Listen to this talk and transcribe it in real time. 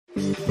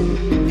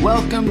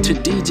Welcome to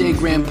DJ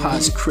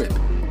Grandpa's Crib,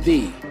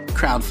 the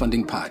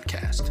crowdfunding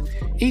podcast.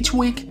 Each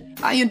week,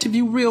 I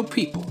interview real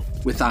people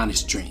with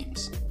honest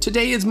dreams.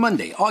 Today is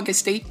Monday,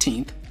 August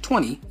 18th,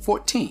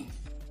 2014.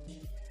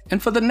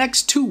 And for the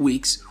next 2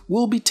 weeks,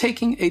 we'll be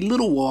taking a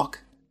little walk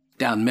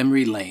down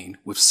memory lane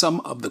with some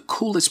of the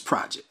coolest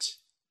projects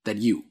that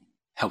you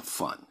helped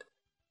fund.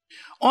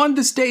 On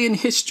this day in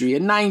history,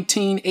 in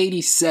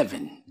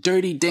 1987,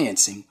 Dirty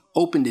Dancing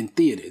opened in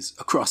theaters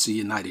across the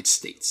United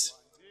States.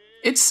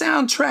 Its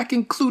soundtrack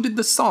included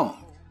the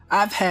song,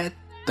 I've Had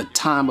the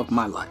Time of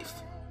My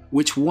Life,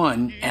 which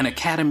won an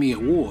Academy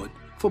Award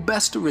for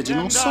Best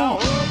Original Song.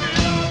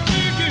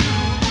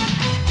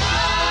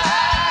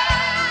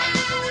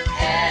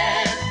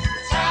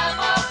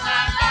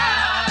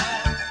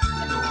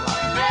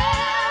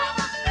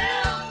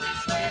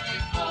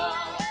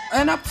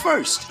 And up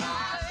first,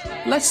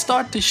 let's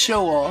start the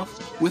show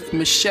off with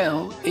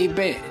Michelle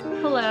Hebert.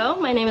 Hello,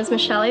 my name is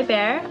Michelle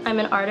Hebert. I'm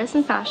an artist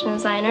and fashion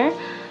designer.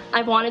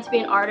 I've wanted to be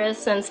an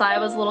artist since I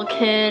was a little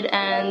kid,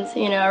 and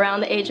around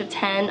the age of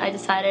 10, I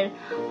decided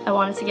I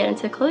wanted to get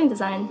into clothing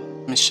design.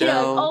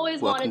 Michelle,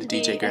 welcome to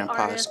DJ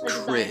Grandpa's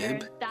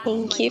Crib.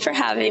 Thank you for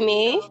having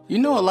me. You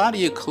know, a lot of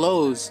your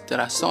clothes that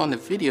I saw in the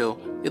video,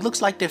 it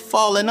looks like they're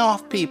falling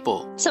off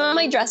people. Some of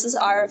my dresses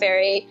are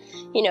very,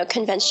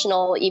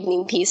 conventional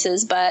evening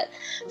pieces, but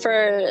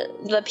for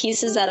the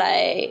pieces that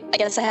I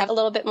guess I have a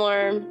little bit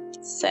more,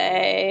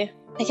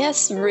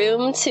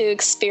 room to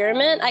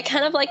experiment. I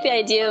kind of like the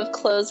idea of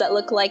clothes that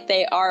look like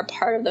they are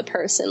part of the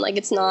person. Like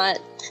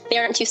they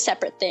aren't two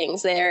separate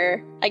things.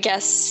 They're, I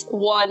guess,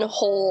 one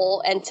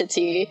whole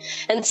entity.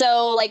 And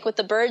so, like with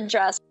the bird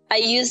dress, I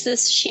used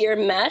this sheer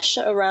mesh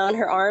around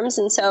her arms.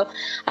 And so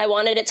I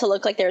wanted it to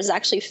look like there's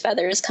actually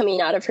feathers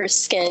coming out of her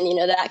skin,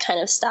 that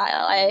kind of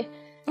style.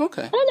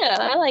 Okay. I don't know.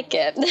 I like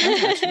it.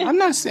 I'm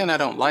not saying I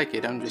don't like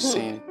it. I'm just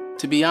saying,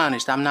 to be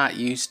honest, I'm not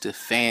used to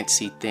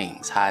fancy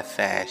things, high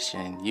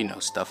fashion,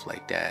 stuff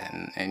like that.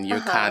 And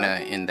you're kind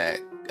of in that,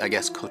 I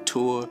guess,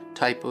 couture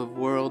type of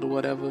world or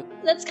whatever.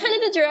 That's kind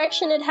of the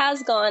direction it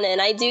has gone in.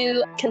 I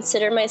do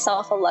consider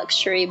myself a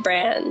luxury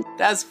brand.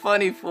 That's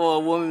funny for a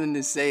woman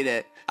to say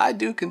that. I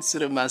do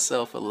consider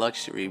myself a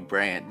luxury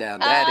brand. Now,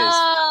 that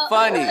is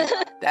funny.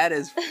 That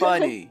is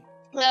funny.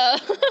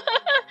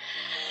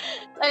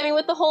 I mean,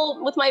 with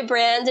my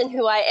brand and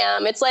who I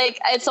am, it's like,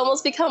 it's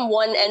almost become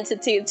one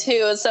entity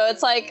too. So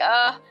it's like,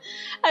 I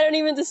don't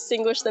even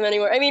distinguish them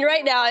anymore. I mean,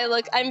 right now I'm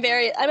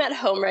at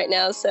home right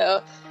now,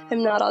 so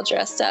I'm not all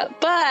dressed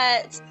up,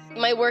 but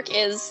my work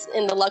is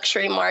in the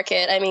luxury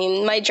market. I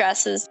mean, my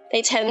dresses,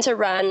 they tend to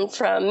run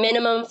from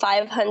minimum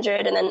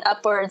 500 and then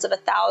upwards of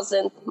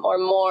 1,000 or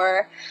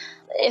more.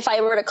 If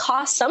I were to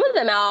cost some of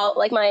them out,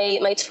 like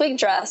my twig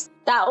dress,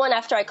 that one,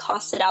 after I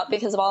cost it out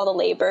because of all the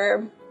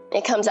labor,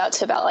 it comes out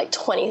to about like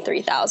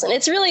 23,000.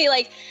 It's really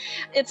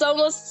it's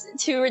almost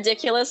too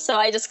ridiculous. So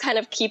I just kind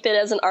of keep it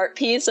as an art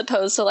piece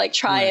opposed to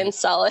try and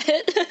sell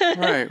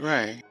it.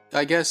 Right.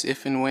 I guess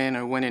if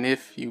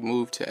you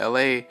move to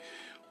LA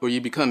or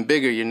you become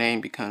bigger, your name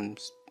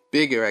becomes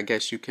bigger, I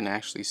guess you can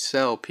actually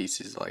sell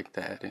pieces like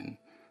that. And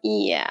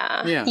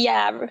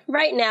Yeah.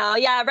 Right now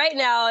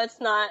it's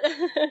not.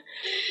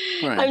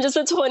 Right. I'm just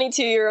a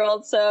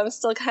 22-year-old, so I'm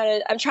still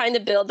I'm trying to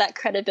build that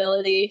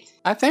credibility.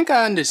 I think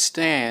I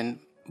understand.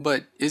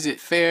 But is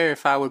it fair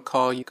if I would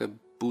call you a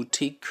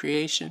boutique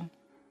creation?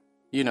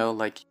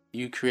 Like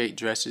you create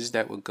dresses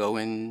that would go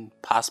in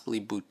possibly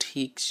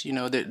boutiques.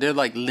 They're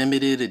like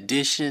limited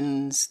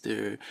editions.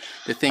 They're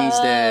the things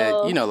that,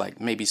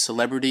 like maybe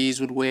celebrities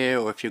would wear,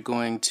 or if you're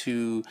going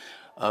to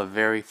a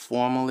very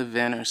formal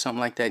event or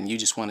something like that and you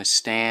just want to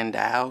stand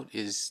out.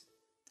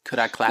 Could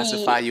I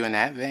classify you in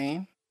that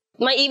vein?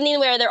 My evening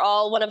wear, they're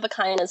all one of a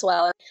kind as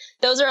well.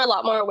 Those are a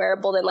lot more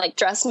wearable than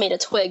dress made of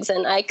twigs.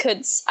 And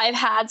I've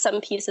had some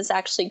pieces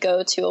actually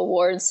go to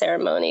award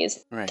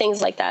ceremonies,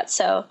 things like that.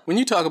 So when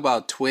you talk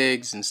about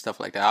twigs and stuff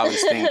like that,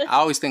 I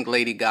always think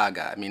Lady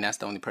Gaga. I mean, that's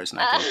the only person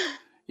I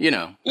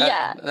can,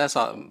 that's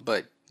all.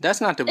 But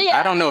that's not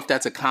I don't know if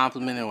that's a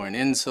compliment or an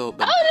insult.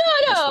 But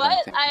no.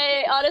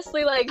 I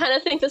honestly kind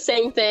of think the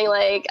same thing.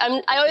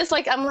 I'm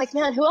like,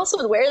 man, who else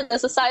would wear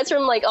this aside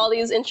from all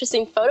these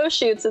interesting photo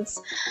shoots?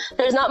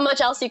 There's not much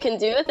else you can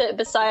do with it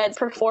besides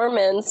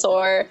performance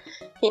or,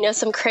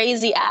 some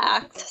crazy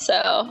act.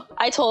 So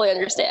I totally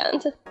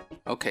understand.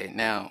 Okay,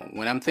 now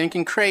when I'm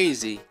thinking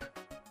crazy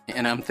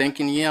and I'm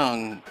thinking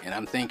young and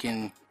I'm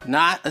thinking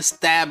not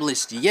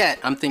established yet,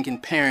 I'm thinking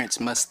parents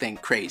must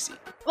think crazy.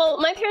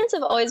 Well, my parents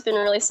have always been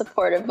really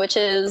supportive, which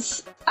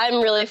is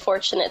I'm really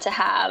fortunate to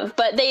have.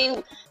 But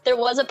there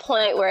was a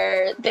point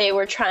where they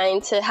were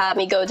trying to have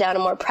me go down a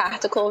more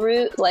practical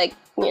route,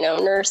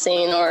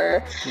 nursing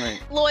or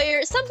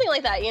lawyer, something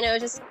like that.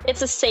 Just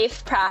it's a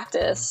safe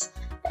practice.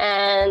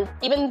 And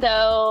even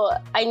though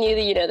I knew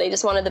that, they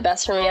just wanted the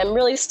best for me, I'm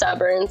really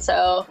stubborn.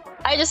 So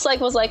I just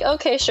was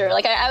okay, sure.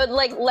 I would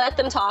let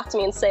them talk to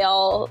me and say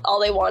all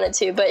they wanted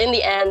to. But in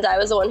the end, I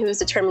was the one who was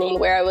determining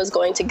where I was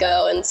going to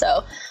go. And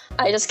so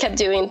I just kept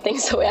doing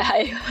things the way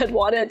I had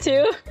wanted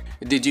to.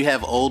 Did you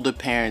have older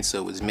parents,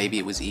 so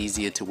it was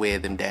easier to wear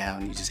them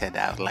down? You just had to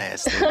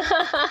outlast them.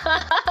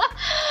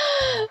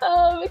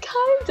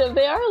 Kind of.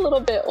 They are a little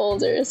bit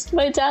older.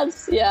 My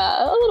dad's, a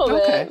little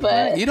bit. But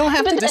right. You don't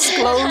have to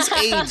disclose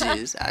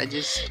ages.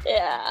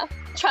 Yeah.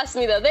 Trust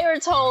me, though, they were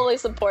totally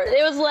supportive.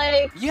 It was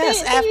like...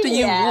 Yes, after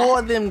you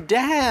wore them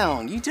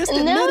down. You just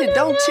admitted,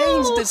 don't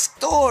change the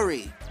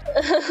story.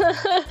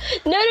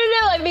 No.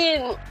 I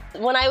mean,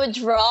 when I would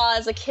draw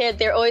as a kid,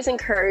 they were always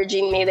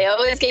encouraging me. They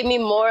always gave me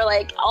more,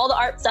 like, all the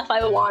art stuff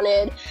I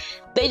wanted.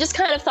 They just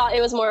kind of thought it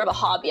was more of a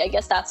hobby. I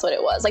guess that's what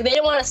it was. Like, they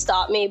didn't want to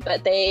stop me,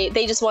 but they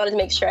just wanted to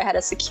make sure I had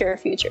a secure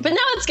future. But now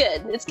it's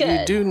good. It's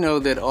good. You do know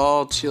that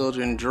all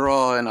children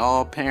draw and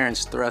all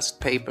parents thrust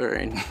paper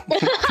and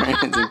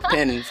crayons and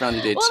pen in front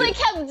of their children.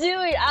 Well, they kept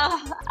doing,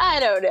 I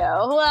don't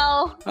know.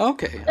 Well.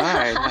 Okay, all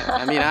right.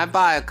 I mean, I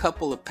buy a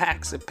couple of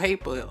packs of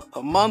paper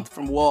a month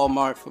from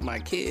Walmart for my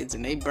kids,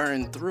 and they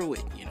burn through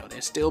it. You know,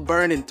 they're still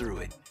burning through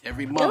it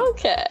every month.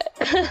 Okay.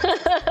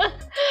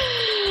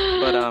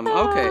 But,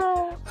 okay.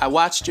 I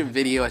watched your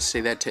video. I say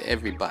that to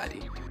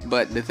everybody.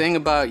 But the thing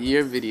about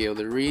your video,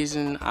 the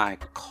reason I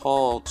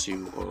called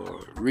you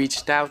or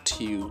reached out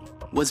to you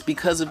was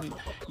because of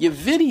your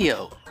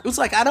video. It was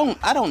like, I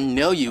don't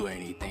know you or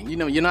anything. You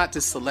know, you're not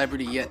the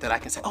celebrity yet that I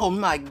can say, oh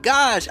my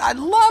gosh, I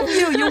love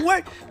you. You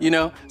work, you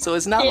know? So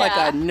it's not like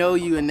I know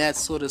you in that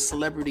sort of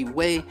celebrity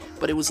way,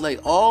 but it was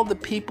like all the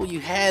people you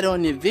had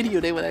on your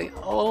video, they were like,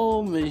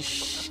 oh,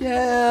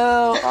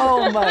 Michelle,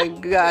 oh my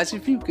gosh,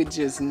 if you could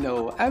just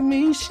know. I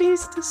mean,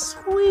 she's the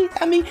sweet,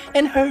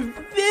 and her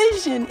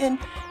vision and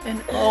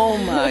oh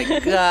my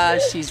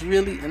gosh, she's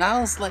really, and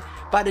I was like,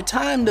 by the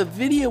time the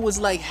video was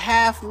like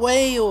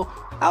halfway, or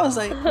I was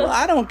like, well,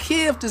 I don't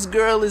care if this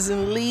girl is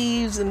in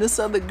leaves and this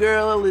other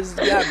girl is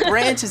got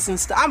branches and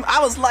stuff. I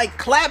was like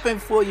clapping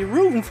for you,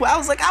 rooting for you. I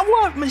was like, I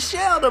want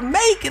Michelle to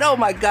make it. Oh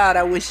my God,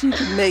 I wish she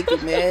could make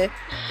it, man.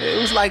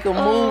 It was like a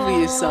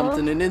movie or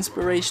something, an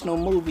inspirational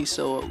movie.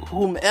 So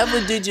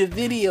whomever did your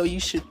video, you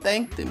should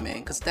thank them, man,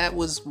 because that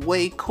was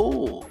way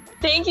cool.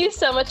 Thank you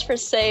so much for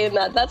saying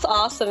that. That's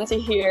awesome to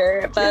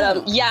hear.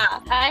 But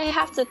I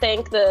have to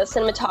thank the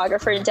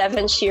cinematographer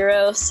Devin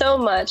Shiro so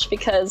much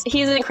because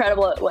he's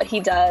incredible at what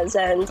he does.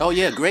 And oh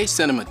yeah, great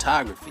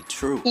cinematography.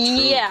 True.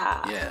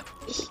 Yeah.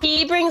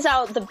 He brings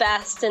out the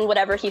best in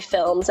whatever he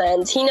films,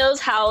 and he knows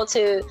how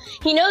to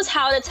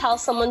tell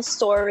someone's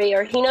story,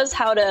 or he knows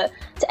how to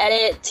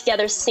edit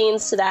together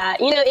scenes so that,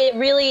 you know,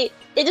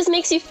 it just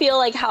makes you feel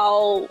like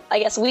how, I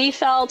guess, we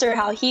felt or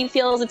how he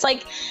feels. It's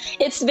like,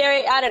 it's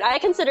very, I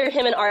consider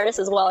him an artist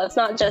as well. It's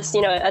not just,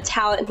 you know, a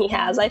talent he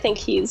has. I think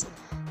he's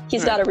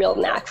got a real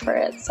knack for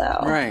it. So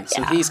right.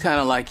 So he's kind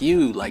of like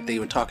you, like they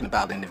were talking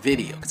about in the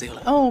video, because they were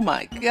like, oh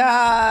my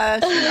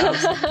gosh. You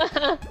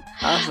know,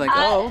 I was like,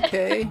 oh,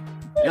 okay.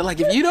 You're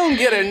like, if you don't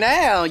get her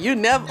now, you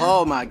never,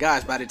 oh my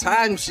gosh, by the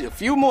time a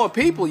few more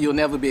people, you'll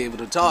never be able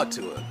to talk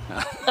to her.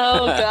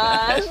 Oh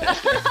gosh.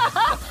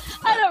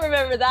 I don't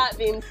remember that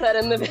being said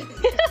in the video.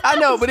 I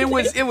know, but it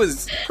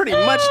was pretty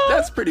much,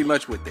 that's pretty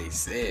much what they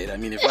said. I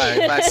mean, if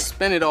I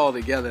spin it all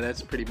together,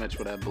 that's pretty much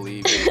what I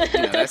believe. And,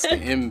 you know, that's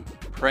the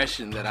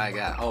impression that I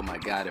got. Oh my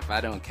God, if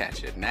I don't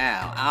catch it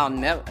now, I'll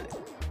never,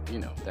 you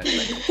know, that's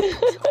like.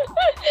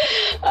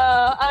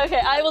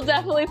 Okay, I will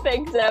definitely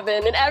thank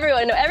Devin and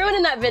everyone. No, everyone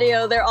in that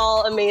video, they're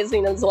all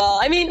amazing as well.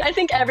 I mean, I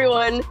think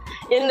everyone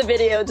in the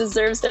video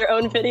deserves their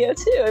own video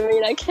too. I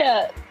mean, I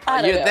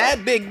don't You're know.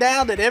 that big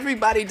now that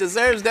everybody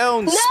deserves their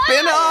own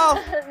spin-off?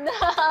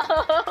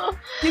 No.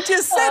 You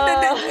just said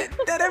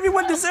that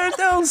everyone deserves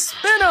their own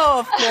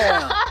spin-off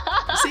now.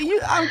 See,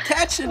 I'm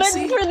catching. But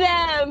for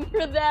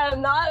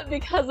them, not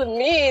because of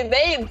me.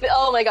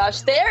 Oh my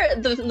gosh,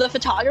 the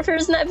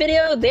photographers in that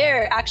video,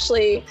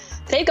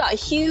 they've got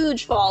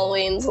huge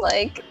followings.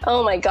 Like,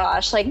 oh my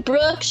gosh, like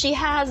Brooke, she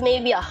has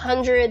maybe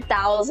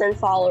 100,000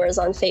 followers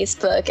on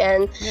Facebook,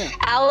 and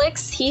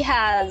Alex, he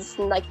has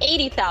like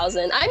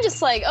 80,000. I'm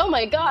just like, oh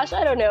my gosh,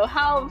 I don't know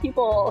how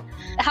people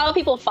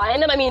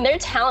find them. I mean, they're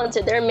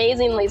talented, they're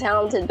amazingly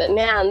talented, but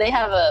man, they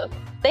have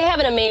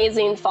an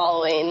amazing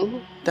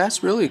following.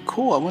 That's really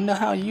cool. I wonder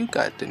how you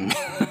got them. No,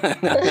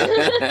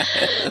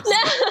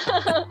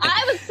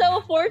 I was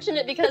so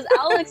fortunate because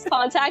Alex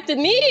contacted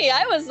me.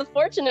 I was the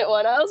fortunate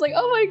one. I was like,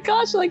 oh my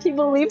gosh, like he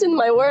believed in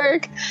my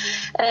work.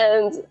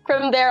 And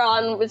from there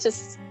on, I'm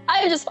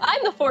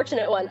the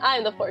fortunate one.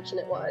 I'm the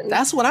fortunate one.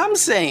 That's what I'm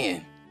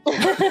saying.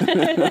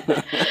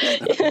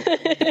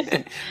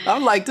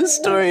 I'm like, this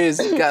story has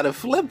got to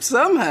flip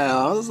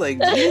somehow. I was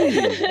like,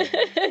 geez.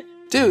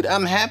 Dude,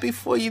 I'm happy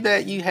for you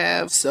that you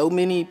have so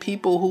many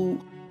people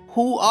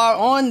who are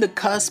on the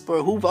cusp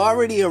or who've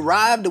already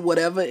arrived or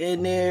whatever,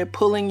 and they're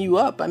pulling you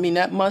up. I mean,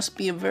 that must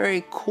be a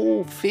very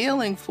cool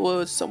feeling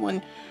for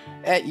someone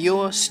at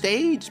your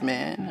stage,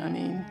 man. I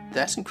mean,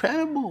 that's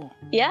incredible.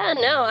 Yeah,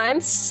 no,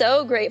 I'm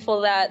so grateful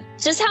that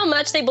just how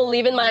much they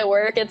believe in my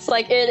work. It's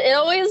like, it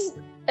always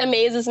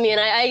amazes me,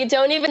 and I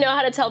don't even know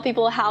how to tell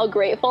people how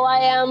grateful I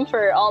am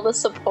for all the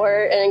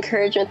support and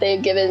encouragement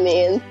they've given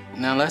me. And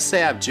now, let's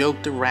say I've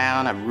joked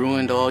around, I've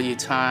ruined all your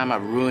time,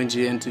 I've ruined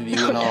your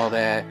interview and all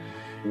that.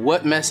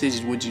 What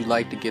message would you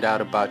like to get out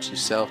about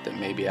yourself that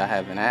maybe I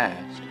haven't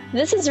asked?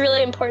 This is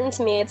really important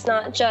to me. It's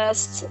not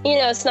just,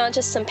 it's not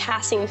just some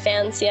passing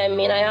fancy. I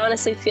mean, I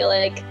honestly feel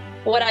like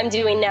what I'm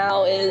doing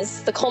now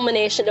is the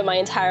culmination of my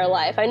entire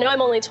life. I know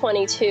I'm only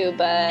 22,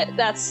 but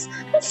that's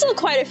still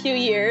quite a few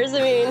years.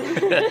 I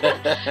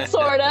mean,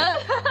 sorta.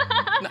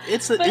 No,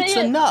 it's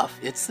enough.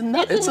 It's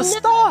enough. It's a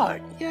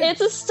start. Yes.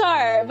 It's a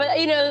start. But,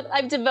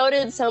 I've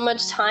devoted so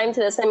much time to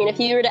this. I mean, if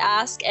you were to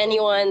ask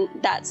anyone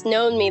that's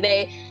known me,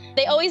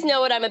 they always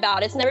know what I'm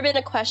about. It's never been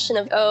a question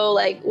of,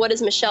 what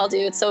does Michelle do?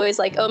 It's always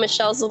like,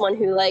 Michelle's the one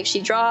who,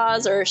 she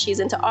draws, or she's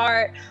into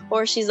art,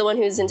 or she's the one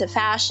who's into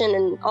fashion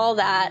and all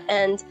that.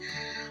 And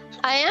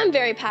I am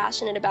very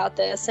passionate about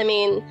this. I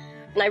mean,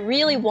 and I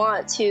really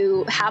want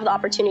to have the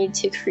opportunity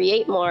to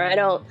create more. I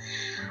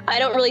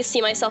don't really see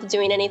myself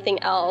doing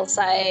anything else.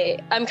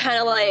 I'm kind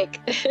of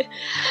like,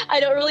 I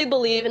don't really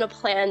believe in a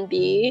plan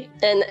B,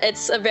 and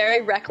it's a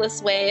very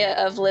reckless way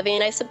of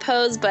living, I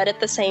suppose, but at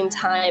the same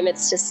time,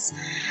 it's just,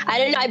 I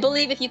don't know, I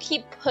believe if you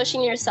keep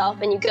pushing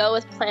yourself and you go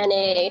with plan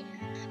A,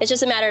 it's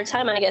just a matter of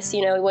time, I guess,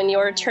 when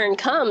your turn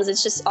comes,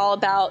 it's just all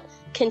about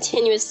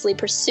continuously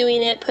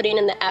pursuing it, putting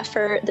in the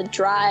effort, the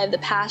drive, the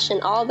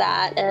passion, all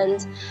that,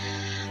 and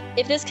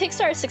if this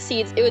Kickstarter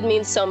succeeds, it would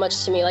mean so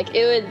much to me.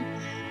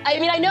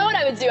 I know what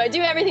I would do. I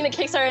do everything that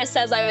Kickstarter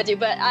says I would do,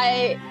 but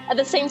at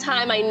the same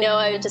time, I know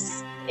it would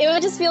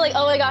just feel like,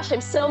 oh my gosh, I'm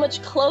so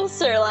much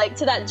closer,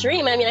 to that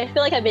dream. I mean, I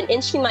feel like I've been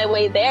inching my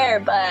way there,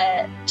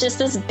 but just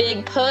this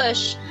big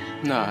push.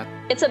 No.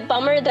 It's a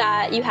bummer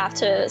that you have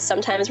to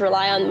sometimes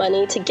rely on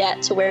money to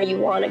get to where you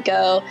want to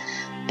go.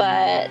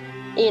 But,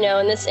 in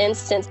this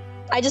instance,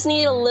 I just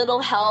need a little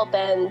help,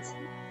 and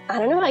I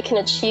don't know, I can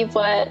achieve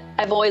what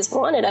I've always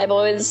wanted.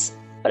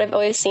 What I've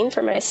always seen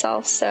for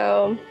myself,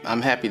 so.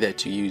 I'm happy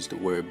that you used the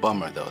word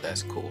bummer, though.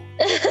 That's cool.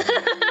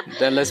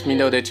 That lets me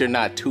know that you're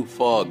not too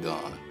far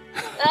gone.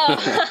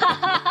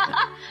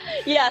 Oh.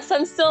 Yes,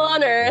 I'm still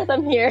on Earth.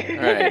 I'm here.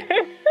 Right.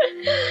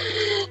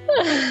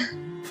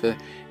 For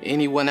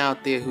anyone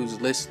out there who's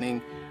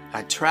listening,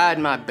 I tried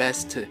my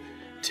best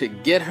to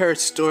get her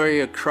story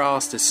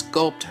across, to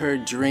sculpt her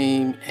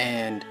dream,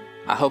 and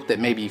I hope that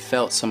maybe you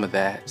felt some of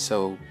that.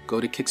 So go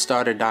to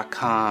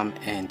Kickstarter.com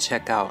and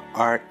check out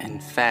Art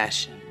and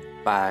Fashion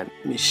by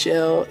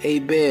Michelle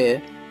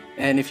Hebert.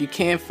 And if you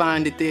can't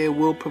find it there,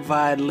 we'll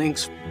provide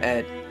links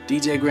at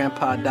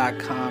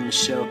djgrandpa.com.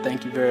 Michelle,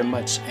 thank you very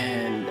much.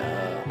 And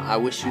I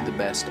wish you the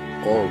best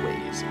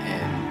always.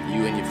 And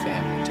you and your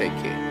family, take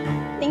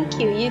care. Thank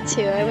you. You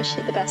too. I wish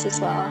you the best as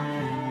well.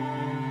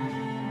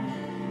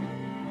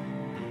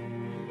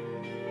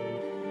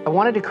 I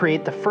wanted to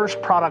create the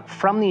first product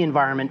from the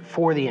environment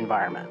for the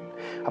environment.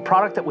 A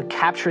product that would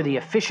capture the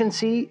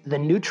efficiency, the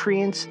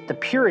nutrients, the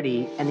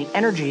purity, and the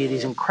energy of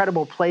these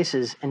incredible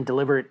places and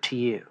deliver it to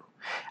you.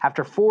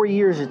 After 4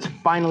 years, it's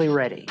finally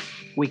ready.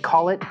 We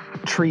call it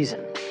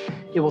Treason.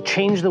 It will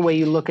change the way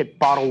you look at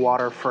bottled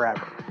water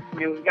forever.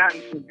 We've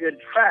gotten some good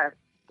press,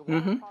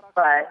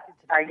 but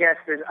I guess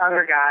there's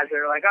other guys that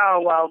are like,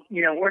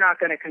 we're not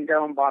going to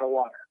condone bottled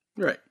water.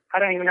 Right. I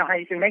don't even know how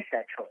you can make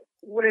that choice.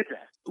 What is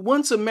that?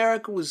 Once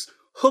America was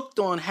hooked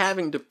on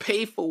having to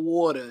pay for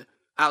water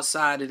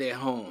outside of their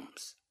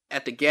homes,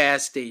 at the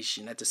gas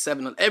station, at the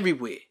 7-Eleven,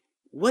 everywhere.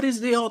 What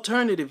is the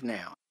alternative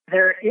now?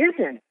 There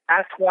isn't.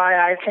 That's why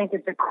I think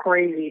it's a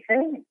crazy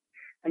thing.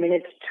 I mean,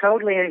 it's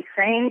totally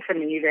insane to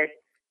me that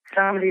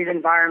some of these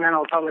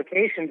environmental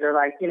publications are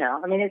like,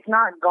 it's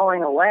not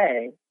going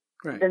away.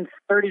 Right. It's been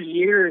 30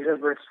 years of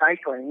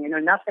recycling.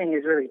 Nothing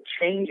is really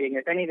changing.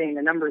 If anything,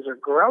 the numbers are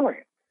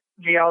growing.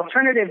 The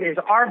alternative is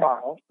our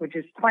bottle, which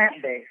is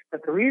plant-based.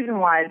 But the reason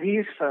why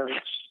these folks,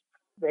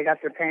 they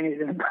got their panties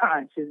in a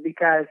bunch is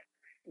because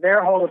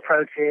their whole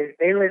approach is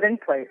they live in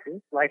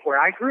places like where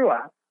I grew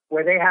up,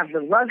 where they have the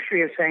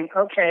luxury of saying,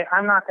 okay,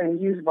 I'm not going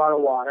to use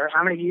bottled water.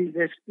 I'm going to use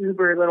this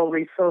uber little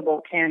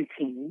refillable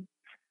canteen,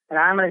 and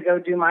I'm going to go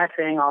do my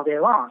thing all day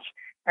long.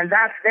 And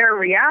that's their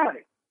reality.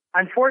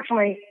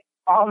 Unfortunately,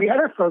 all the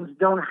other folks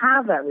don't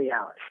have that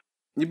reality.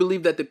 You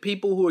believe that the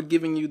people who are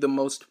giving you the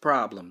most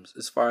problems,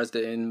 as far as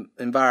the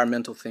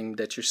environmental thing,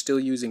 that you're still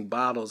using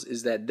bottles,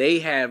 is that they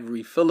have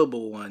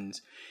refillable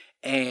ones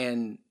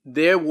and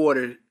their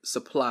water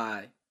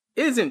supply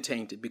isn't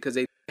tainted because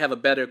they have a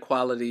better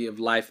quality of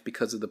life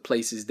because of the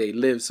places they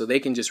live, so they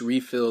can just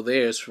refill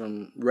theirs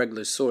from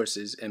regular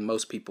sources, and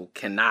most people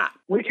cannot.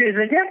 Which is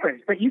the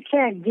difference. But you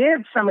can't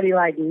give somebody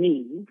like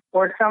me,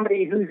 or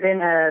somebody who's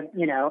in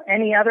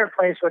any other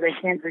place where they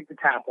can't drink the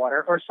tap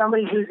water, or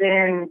somebody who's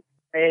in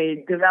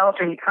a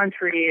developing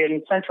country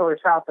in Central or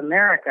South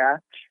America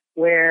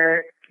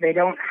where they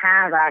don't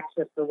have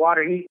access to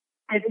water.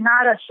 It's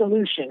not a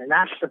solution, and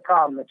that's the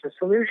problem. It's a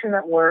solution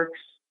that works,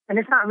 and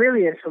it's not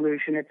really a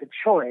solution. It's a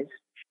choice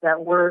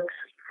that works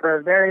for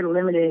a very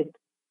limited,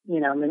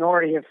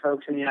 minority of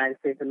folks in the United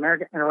States of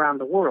America and around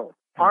the world.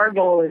 Our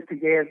goal is to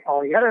give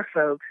all the other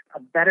folks a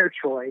better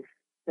choice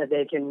that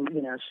they can,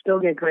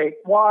 still get great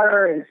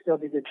water and still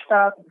do good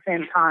stuff at the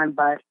same time,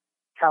 but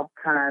help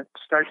kind of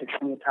start to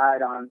turn the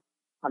tide on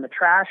the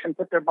trash and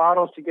put their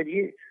bottles to good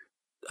use.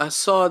 I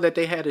saw that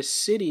they had a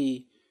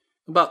city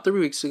about 3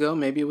 weeks ago,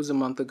 maybe it was a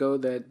month ago,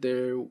 that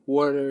their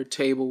water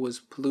table was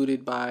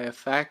polluted by a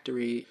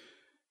factory.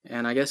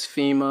 And I guess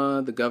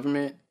FEMA, the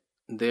government,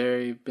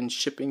 they've been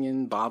shipping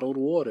in bottled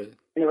water.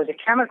 And there was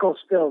a chemical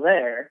spill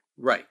there.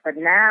 Right. But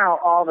now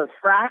all the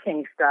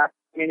fracking stuff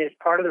is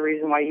part of the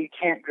reason why you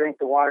can't drink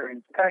the water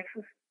in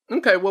Texas.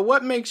 Okay, well,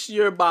 what makes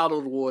your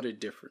bottled water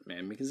different,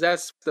 man? Because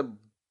that's the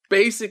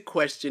basic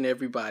question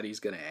everybody's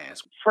going to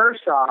ask.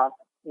 First off,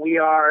 we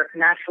are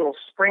natural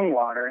spring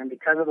water, and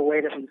because of the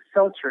way that we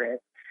filter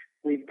it,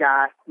 we've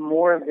got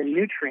more of the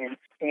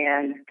nutrients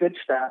and good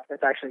stuff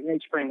that's actually in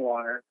spring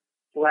water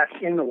left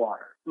in the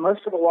water.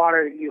 Most of the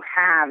water that you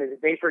have is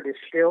vapor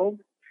distilled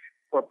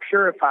or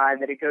purified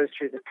that it goes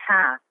through the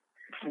tap.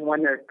 And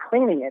when they're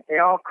cleaning it, they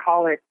all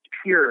call it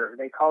pure.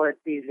 They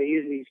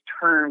use these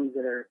terms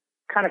that are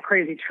kind of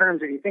crazy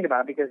terms if you think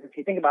about it, because if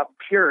you think about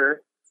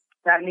pure,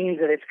 that means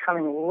that it's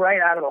coming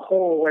right out of the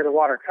hole where the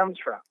water comes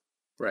from.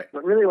 Right.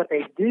 But really what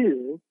they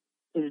do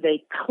is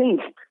they clean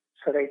it.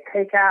 So they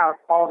take out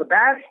all the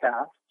bad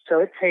stuff so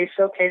it tastes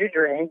okay to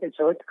drink and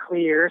so it's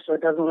clear so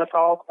it doesn't look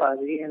all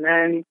fuzzy. And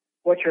then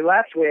what you're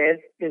left with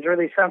is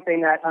really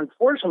something that,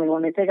 unfortunately,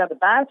 when they take out the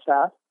bad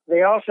stuff,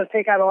 they also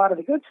take out a lot of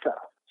the good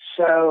stuff.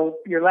 So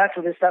you're left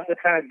with this stuff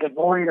that's kind of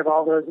devoid of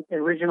all those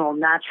original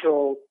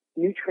natural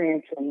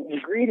nutrients and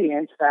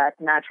ingredients that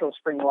natural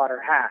spring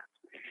water has.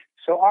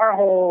 So our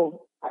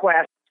whole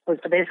quest was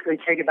to basically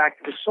take it back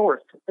to the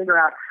source, to figure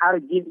out how to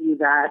give you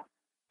that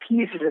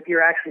piece as if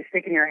you're actually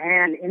sticking your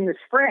hand in the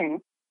spring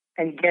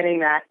and getting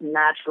that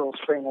natural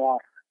spring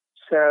water.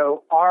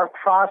 So our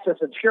process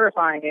of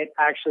purifying it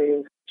actually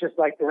is just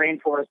like the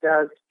rainforest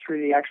does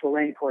through the actual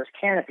rainforest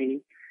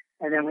canopy.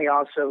 And then we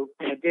also,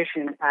 in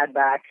addition, add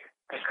back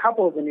a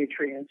couple of the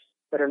nutrients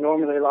that are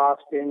normally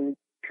lost in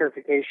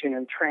purification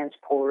and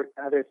transport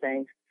and other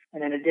things.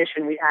 And in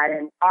addition, we add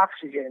in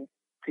oxygen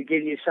to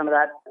give you some of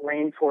that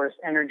rainforest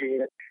energy.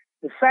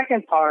 The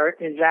second part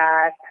is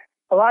that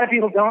a lot of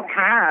people don't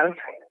have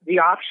the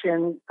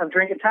option of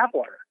drinking tap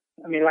water.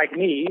 I mean, like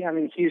me, I'm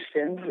in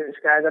Houston. There's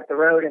guys up the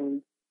road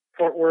in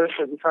Fort Worth,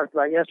 as we talked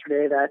about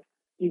yesterday, that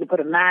you can put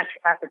a match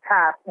at the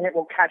tap and it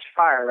will catch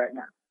fire right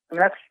now. I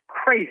mean, that's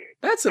crazy.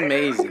 That's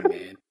amazing,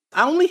 man.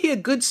 I only hear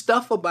good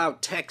stuff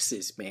about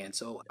Texas, man,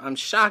 so I'm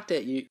shocked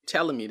at you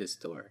telling me this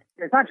story.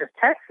 It's not just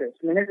Texas.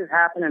 I mean, this is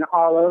happening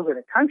all over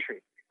the country.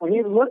 When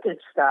you look at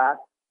stuff,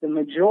 the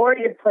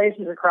majority of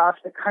places across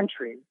the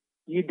country,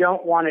 you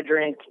don't want to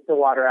drink the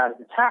water out of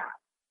the tap.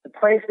 The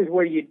places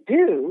where you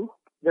do,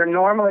 they're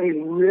normally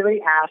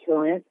really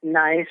affluent,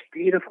 nice,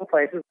 beautiful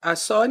places. I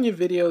saw in your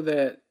video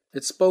that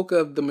it spoke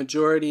of the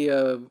majority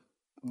of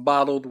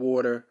bottled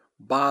water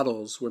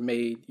bottles were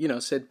made,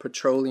 said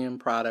petroleum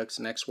products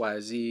and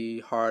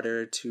XYZ,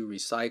 harder to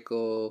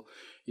recycle.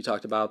 You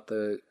talked about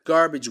the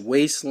garbage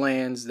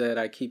wastelands that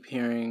I keep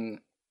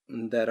hearing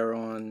that are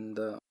on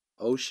the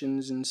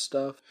oceans and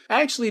stuff.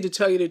 Actually, to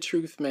tell you the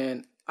truth,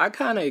 man, I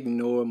kind of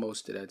ignore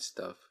most of that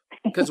stuff.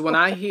 Because when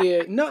I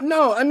hear,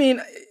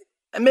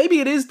 maybe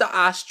it is the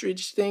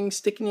ostrich thing,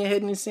 sticking your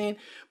head in the sand,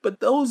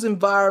 but those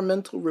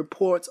environmental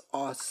reports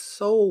are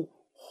so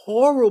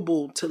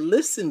horrible to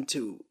listen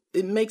to.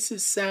 It makes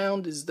it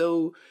sound as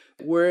though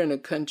we're in a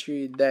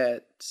country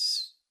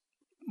that's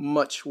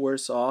much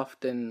worse off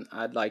than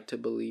I'd like to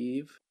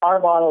believe. Our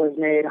bottle is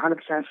made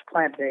 100%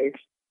 plant-based.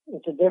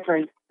 It's a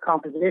different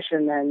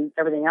composition than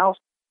everything else.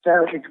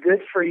 So it's good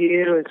for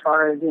you as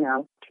far as,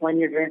 when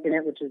you're drinking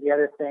it, which is the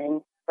other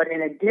thing. But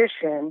in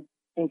addition,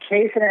 in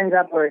case it ends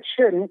up where it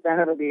shouldn't,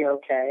 then it'll be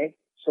okay.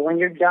 So when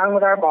you're done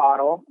with our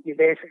bottle, you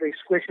basically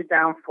squish it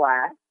down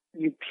flat.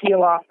 You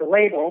peel off the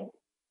label,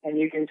 and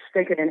you can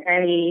stick it in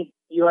any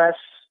U.S.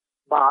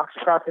 box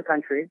across the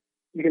country.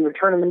 You can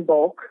return them in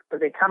bulk, but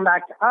they come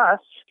back to us,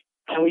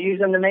 and we use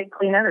them to make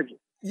clean energy.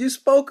 You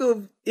spoke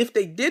of if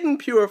they didn't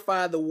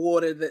purify the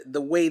water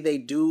the way they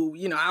do.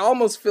 I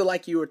almost feel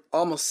like you were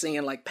almost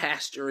saying like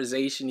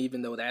pasteurization,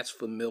 even though that's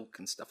for milk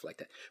and stuff like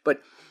that.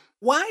 But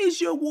why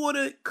is your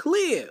water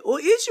clear?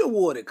 Or is your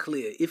water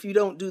clear if you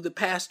don't do the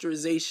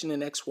pasteurization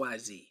and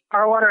XYZ?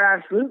 Our water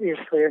absolutely is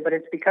clear, but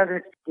it's because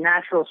it's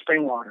natural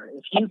spring water.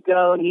 If you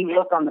go and you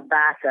look on the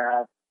back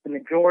of the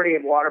majority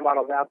of water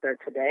bottles out there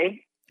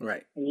today,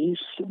 right, and you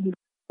see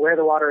where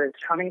the water is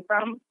coming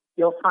from,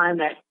 you'll find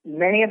that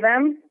many of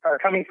them are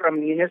coming from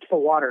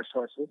municipal water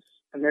sources,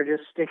 and they're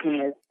just sticking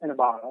it in a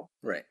bottle.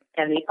 Right.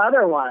 And the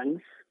other ones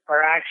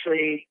are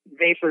actually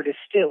vapor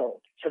distilled.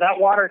 So that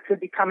water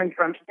could be coming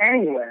from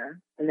anywhere,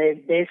 and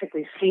they've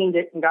basically steamed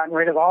it and gotten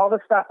rid of all the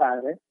stuff out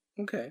of it.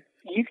 Okay.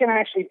 You can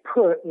actually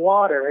put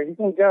water, you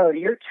can go to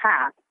your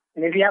tap,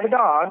 and if you have a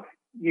dog,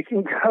 you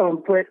can go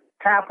and put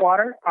tap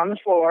water on the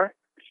floor,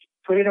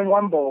 put it in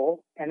one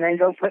bowl, and then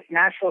go put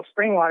natural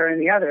spring water in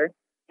the other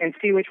and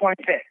see which one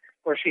picks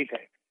or she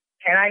picks.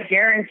 And I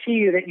guarantee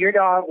you that your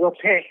dog will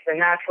pick the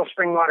natural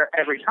spring water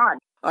every time.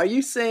 Are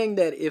you saying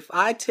that if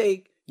I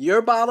take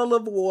your bottle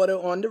of water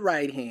on the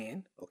right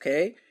hand,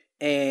 okay,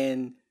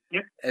 and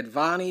yep,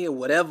 Advani or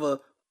whatever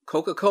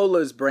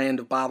Coca-Cola's brand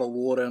of bottled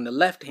water on the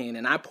left hand,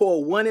 and I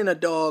pour one in a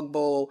dog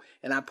bowl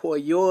and I pour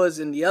yours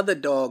in the other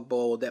dog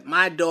bowl, that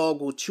my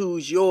dog will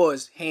choose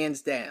yours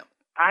hands down.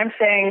 I'm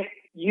saying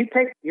you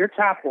pick your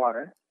tap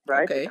water,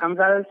 right? Okay. It comes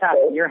out of the tap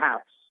of your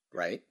house.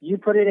 Right. You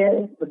put it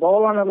in the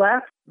bowl on the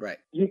left. Right.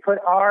 You put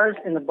ours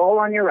in the bowl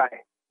on your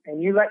right.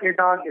 And you let your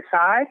dog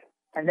decide,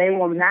 and they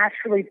will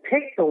naturally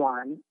pick the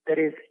one that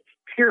is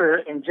pure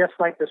and just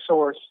like the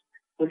source,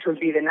 which would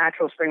be the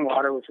natural spring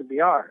water, which would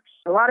be ours.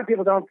 A lot of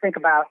people don't think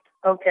about,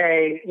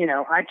 okay,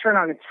 I turn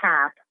on the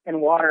tap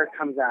and water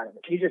comes out of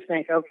it. You just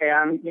think, okay,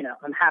 I'm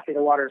happy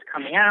the water is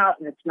coming out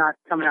and it's not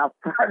coming out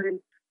dirty,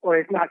 or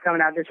it's not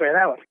coming out this way or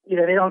that way.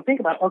 They don't think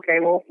about, okay,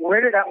 well,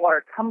 where did that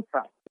water come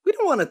from? We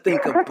don't want to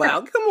think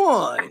about, come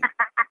on.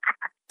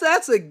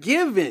 That's a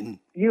given.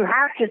 You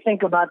have to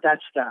think about that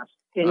stuff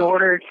in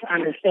order to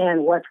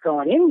understand what's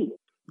going in you.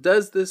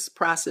 Does this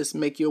process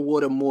make your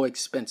water more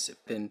expensive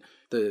than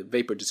the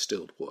vapor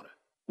distilled water?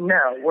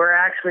 No, we're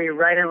actually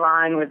right in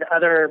line with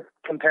other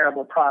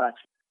comparable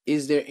products.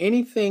 Is there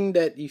anything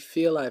that you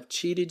feel I've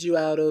cheated you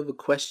out of, a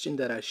question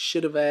that I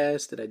should have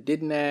asked, that I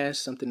didn't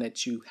ask, something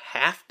that you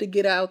have to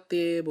get out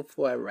there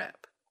before I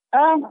wrap?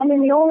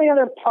 The only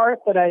other part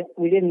that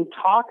we didn't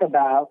talk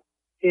about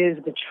is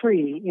the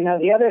tree.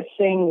 The other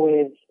thing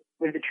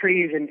with the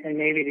trees and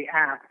maybe the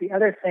app, the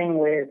other thing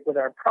with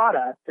our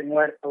product and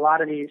what a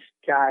lot of these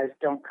guys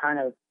don't kind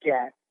of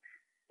get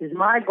is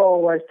my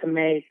goal was to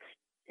make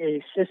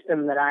a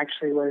system that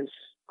actually was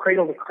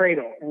cradle to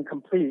cradle and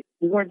complete.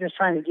 We weren't just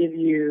trying to give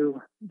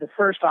you the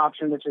first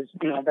option, which is,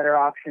 a better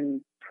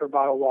option for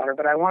bottled water,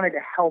 but I wanted to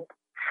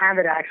have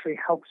it actually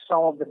help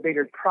solve the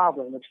bigger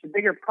problem, which the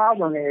bigger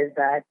problem is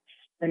that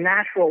the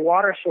natural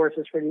water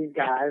sources for these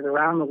guys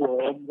around the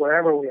world,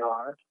 wherever we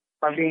are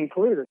being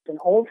polluted. And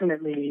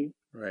ultimately,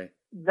 right,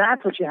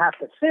 that's what you have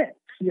to fix.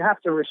 You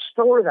have to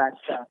restore that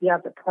stuff. You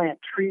have to plant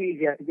trees.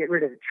 You have to get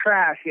rid of the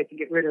trash. You have to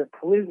get rid of the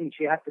pollutants.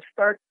 You have to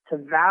start to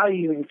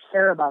value and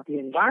care about the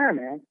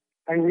environment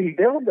and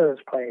rebuild those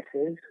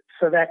places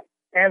so that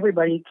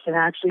everybody can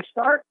actually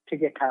start to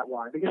get that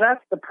water, because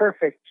that's the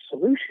perfect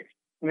solution.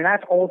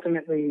 That's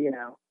ultimately,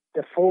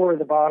 before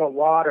the bottled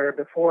water,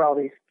 before all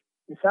this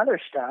other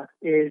stuff,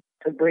 is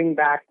to bring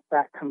back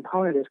that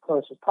component as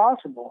close as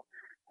possible.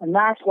 And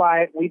that's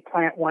why we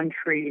plant one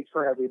tree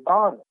for every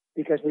bottle,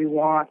 because we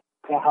want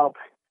to help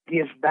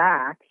give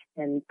back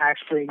and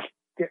actually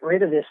get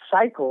rid of this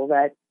cycle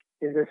that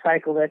is a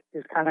cycle that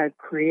is kind of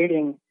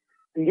creating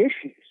the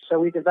issues. So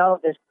we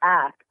developed this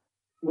app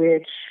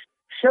which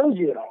shows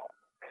you it all.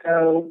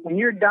 So when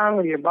you're done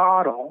with your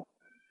bottle,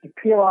 you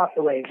peel off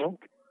the label,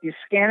 you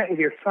scan it with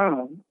your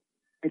phone,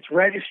 it's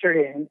registered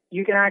in,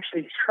 you can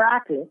actually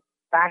track it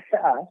back to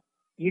us.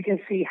 You can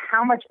see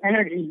how much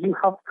energy you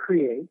helped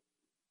create.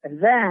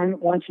 And then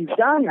once you've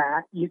done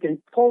that, you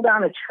can pull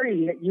down a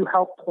tree that you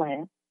helped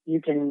plant.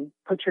 You can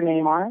put your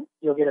name on it.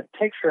 You'll get a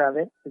picture of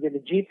it. You'll get the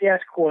GPS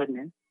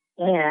coordinates.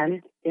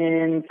 And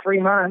in 3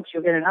 months,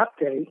 you'll get an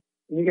update.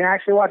 And you can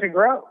actually watch it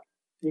grow.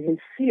 You can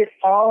see it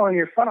all on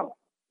your phone,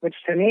 which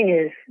to me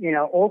is,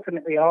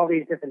 ultimately all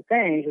these different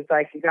things. It's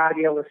like you got to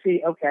be able to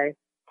see, okay,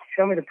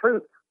 show me the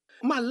proof.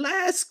 My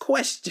last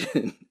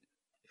question.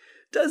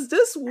 Does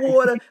this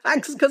water,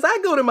 because I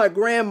go to my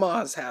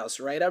grandma's house,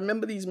 right? I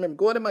remember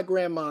going to my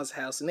grandma's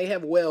house and they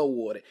have well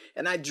water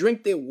and I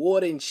drink their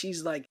water and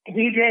she's like,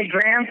 DJ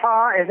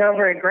Grandpa is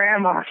over at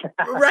grandma's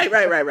house.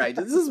 Right.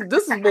 This is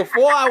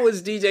before I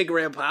was DJ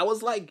Grandpa. I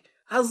was like,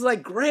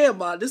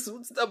 Grandma, this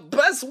is the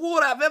best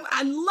water I've ever,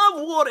 I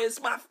love water. It's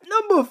my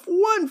number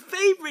one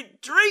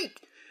favorite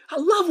drink. I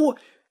love water.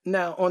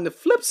 Now, on the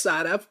flip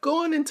side, I've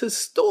gone into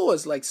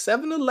stores like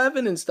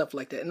 7-Eleven and stuff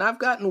like that, and I've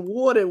gotten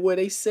water where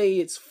they say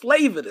it's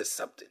flavored or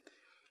something.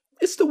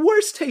 It's the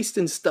worst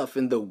tasting stuff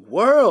in the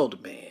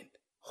world, man.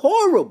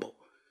 Horrible.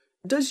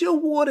 Does your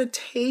water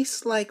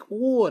taste like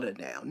water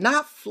now,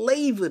 not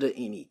flavored or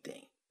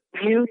anything?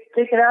 You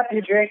pick it up,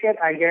 you drink it,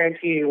 I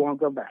guarantee you won't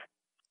go back.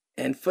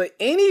 And for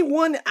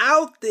anyone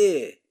out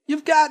there,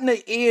 you've gotten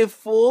an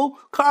earful.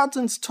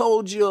 Carlton's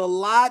told you a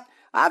lot.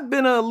 I've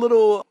been a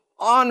little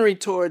ornery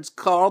towards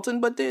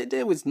Carlton, but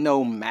there was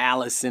no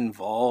malice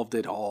involved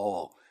at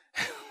all.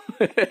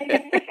 It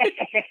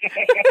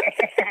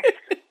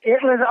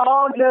was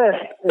all good.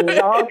 It was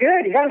all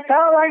good. You got to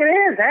tell it like it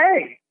is.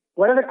 Hey,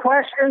 what are the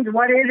questions?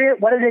 What is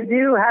it? What does it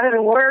do? How does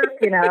it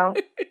work?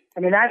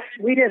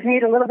 We just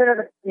need a little bit of, a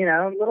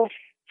little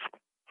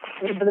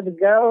bit of a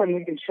go, and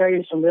we can show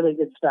you some really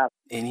good stuff.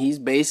 And he's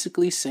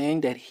basically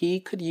saying that he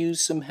could use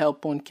some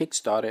help on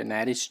Kickstarter, and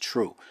that is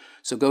true.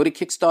 So go to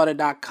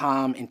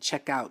Kickstarter.com and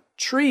check out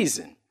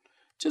Treeson,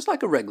 just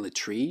like a regular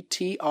tree,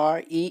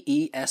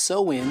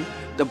 Treeson,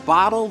 the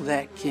bottle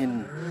that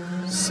can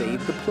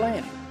save the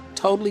planet.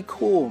 Totally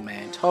cool,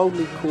 man.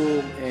 Totally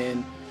cool.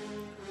 And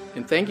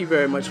thank you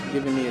very much for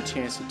giving me a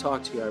chance to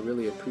talk to you. I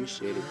really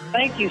appreciate it.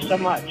 Thank you so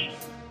much.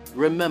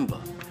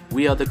 Remember,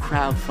 we are the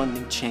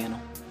crowdfunding channel,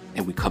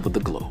 and we cover the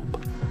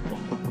globe.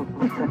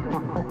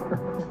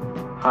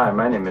 Hi,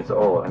 my name is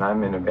Ola, and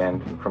I'm in a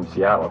band from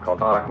Seattle called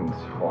Hawkins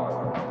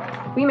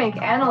Swan. We make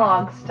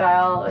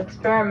analog-style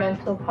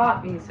experimental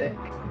pop music.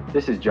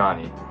 This is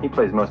Johnny. He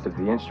plays most of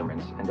the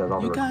instruments and does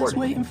all the recording. You guys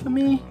waiting for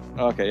me?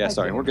 Okay, yeah,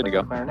 sorry, we're good to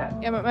go.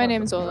 Yeah, but my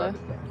name's Ola.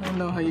 I don't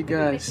know how you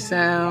guys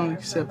sound,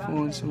 except for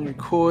on some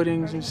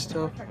recordings and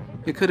stuff.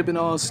 It could have been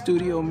all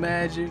studio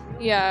magic.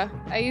 Yeah,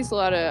 I use a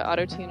lot of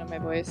auto-tune on my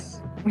voice.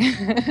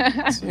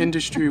 It's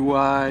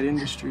industry-wide.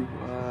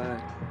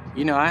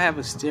 You know, I have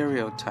a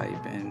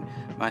stereotype, and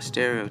my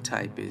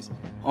stereotype is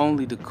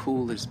only the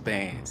coolest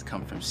bands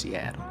come from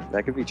Seattle.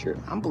 That could be true.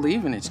 I'm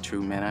believing it's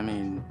true, man. I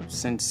mean,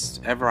 since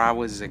ever I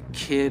was a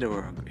kid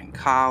or in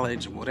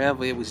college or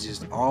whatever, it was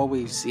just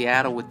always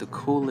Seattle with the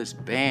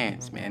coolest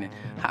bands, man. And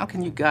how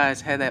can you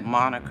guys have that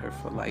moniker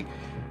for like,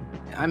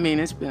 I mean,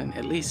 it's been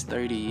at least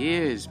 30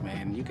 years,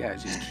 man. You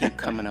guys just keep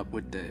coming up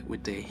with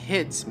the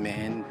hits,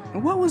 man.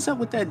 And what was up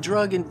with that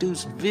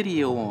drug-induced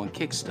video on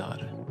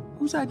Kickstarter?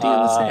 Whose idea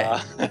was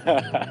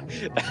that?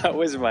 That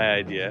was my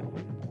idea.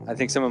 I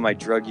think some of my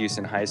drug use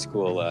in high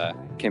school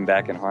came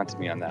back and haunted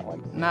me on that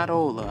one. Not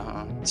Ola,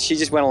 huh? She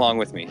just went along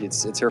with me.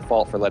 It's her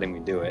fault for letting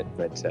me do it,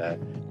 but...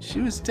 She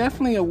was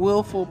definitely a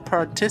willful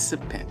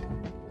participant.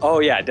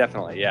 Oh, yeah,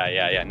 definitely.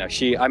 Yeah. No,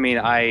 she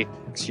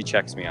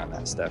checks me on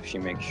that stuff. She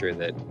makes sure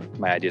that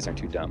my ideas aren't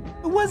too dumb.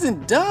 It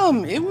wasn't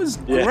dumb. It was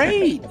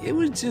great. It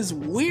was just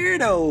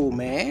weirdo,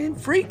 man.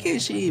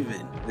 Freakish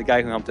even. The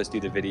guy who helped us do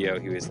the video,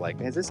 he was like,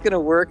 is this going to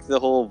work? The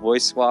whole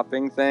voice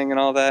swapping thing and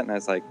all that? And I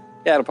was like,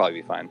 yeah, it'll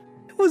probably be fine.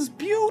 It was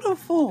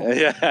beautiful.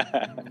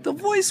 Yeah. The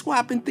voice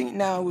swapping thing,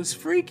 now it was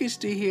freakish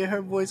to hear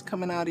her voice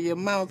coming out of your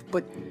mouth,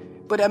 but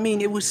I mean,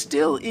 it was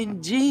still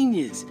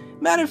ingenious.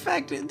 Matter of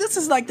fact, this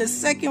is like the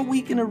second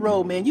week in a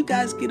row, man. You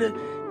guys get a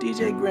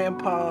DJ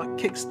Grandpa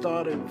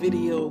Kickstarter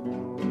video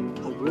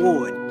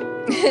award.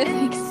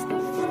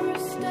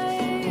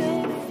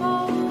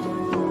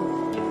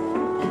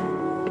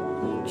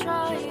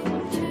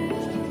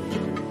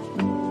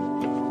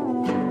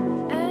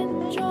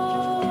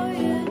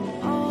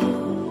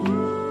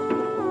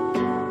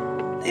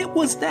 It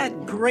was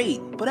that great,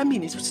 but I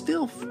mean, it's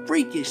still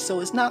freakish,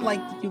 so it's not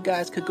like you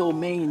guys could go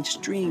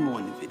mainstream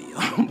on the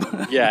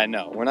video. Yeah,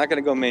 no, we're not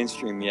going to go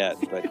mainstream yet,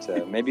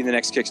 but maybe the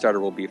next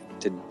Kickstarter will be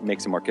to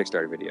make some more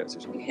Kickstarter videos or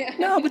something. Yeah.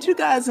 No, but you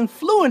guys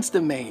influence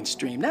the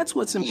mainstream. That's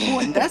what's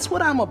important. That's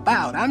what I'm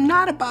about. I'm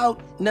not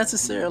about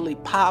necessarily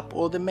pop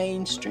or the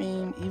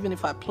mainstream. Even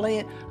if I play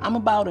it, I'm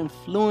about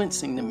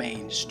influencing the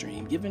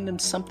mainstream, giving them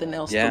something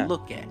else to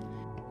look at.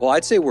 Well,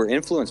 I'd say we're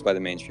influenced by the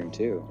mainstream,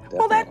 too. Definitely.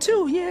 Well, that,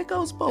 too. Yeah, it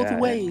goes both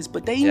ways.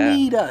 But they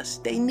need us.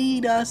 They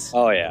need us.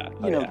 Oh, yeah.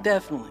 You know,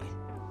 definitely.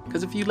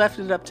 Because if you left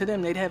it up to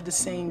them, they'd have the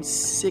same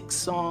 6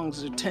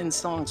 songs or 10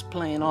 songs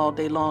playing all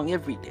day long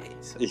every day.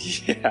 So.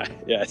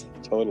 Yeah,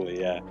 totally,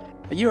 yeah.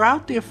 You're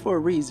out there for a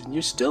reason.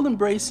 You're still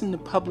embracing the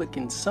public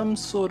in some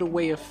sort of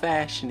way or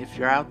fashion if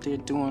you're out there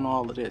doing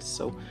all of this.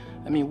 So,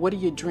 I mean, what are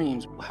your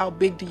dreams? How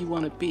big do you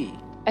want to be?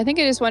 I think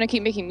I just want to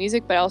keep making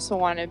music, but I also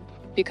want to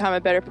become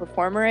a better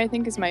performer, I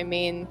think, is my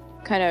main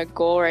kind of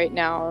goal right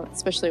now,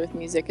 especially with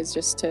music, is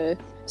just to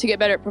get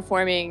better at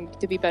performing,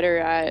 to be better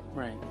at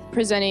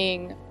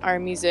presenting our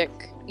music,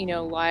 you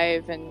know,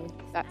 live and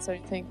that sort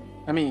of thing.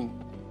 I mean,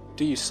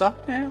 do you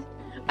suck now?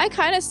 I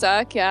kind of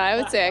suck, yeah. I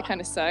would say I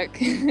kind of suck.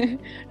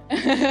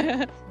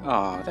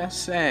 Oh, that's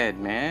sad,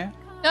 man.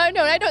 No,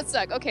 I don't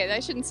suck. Okay,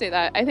 I shouldn't say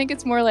that. I think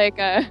it's more like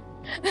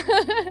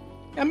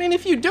I mean,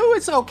 if you do,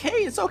 it's okay.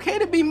 It's okay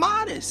to be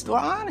modest or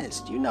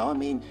honest, you know? I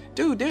mean,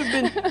 dude, there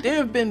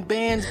have been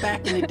bands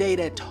back in the day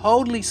that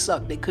totally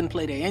sucked. They couldn't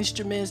play their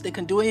instruments, they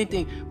couldn't do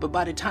anything. But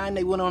by the time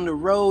they went on the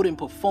road and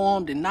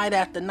performed, and night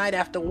after night,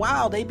 after a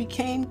while, they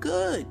became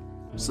good.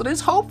 So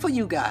there's hope for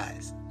you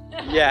guys.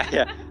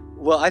 Yeah.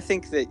 Well, I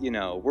think that, you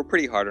know, we're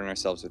pretty hard on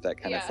ourselves with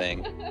that kind of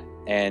thing.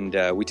 And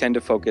we tend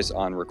to focus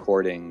on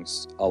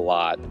recordings a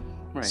lot.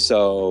 Right.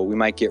 So we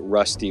might get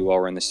rusty while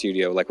we're in the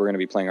studio. Like, we're going to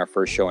be playing our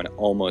first show in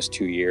almost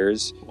 2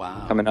 years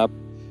coming up.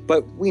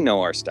 But we know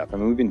our stuff. I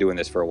mean, we've been doing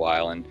this for a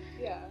while.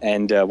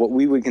 And what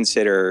we would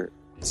consider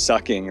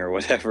sucking or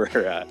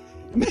whatever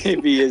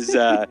maybe is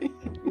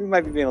we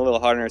might be being a little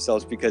hard on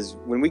ourselves, because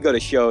when we go to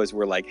shows,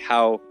 we're like,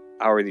 how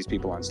are these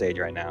people on stage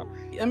right now?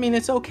 I mean,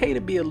 it's okay to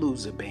be a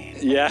loser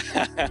band. Yeah.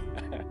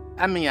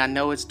 I mean, I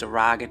know it's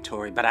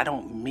derogatory, but I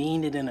don't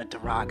mean it in a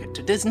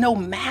derogatory. There's no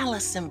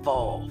malice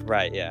involved.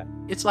 Right, yeah.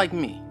 It's like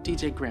me,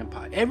 DJ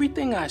Grandpa.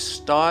 Everything I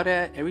start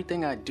at,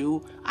 everything I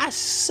do, I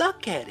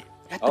suck at it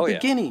at the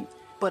beginning.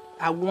 But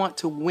I want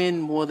to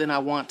win more than I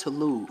want to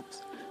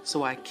lose.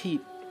 So I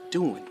keep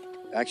doing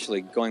it.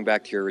 Actually, going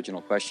back to your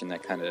original question,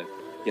 that kind of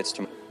gets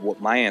to what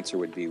my answer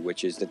would be,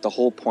 which is that the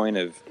whole point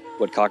of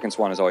what Cock and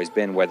Swan has always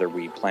been, whether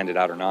we planned it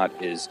out or not,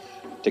 is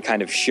to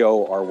kind of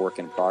show our work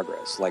in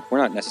progress. Like, we're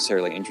not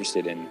necessarily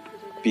interested in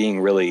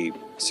being really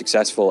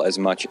successful as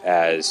much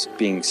as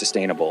being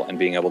sustainable and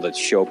being able to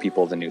show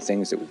people the new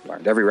things that we've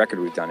learned. Every record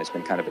we've done has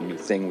been kind of a new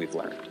thing we've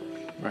learned.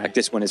 Right. Like,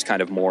 this one is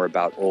kind of more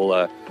about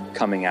Ola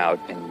coming out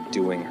and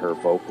doing her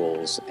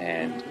vocals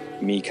and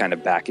me kind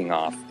of backing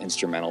off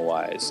instrumental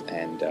wise.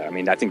 And I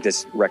mean, I think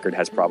this record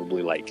has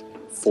probably like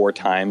 4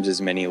 times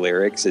as many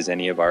lyrics as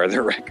any of our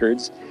other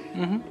records.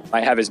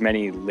 I have as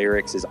many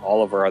lyrics as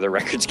all of our other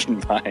records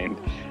combined.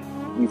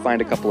 We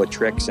find a couple of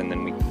tricks and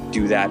then we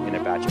do that in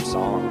a batch of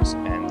songs,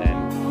 and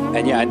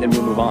then we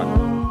move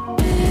on.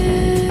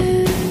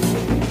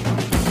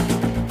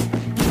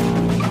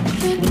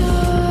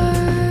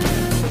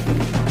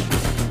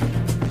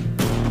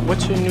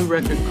 What's your new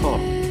record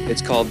called?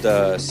 It's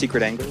called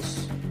Secret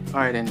Angles. All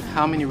right, and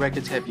how many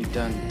records have you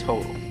done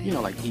total? You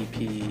know, like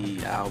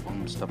EP,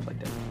 album, stuff like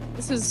that.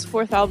 This is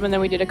 4th album, and then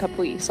we did a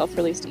couple of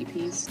self-released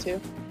EPs too.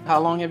 How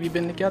long have you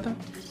been together?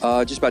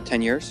 Just about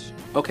 10 years.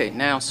 Okay,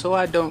 now, so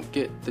I don't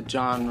get the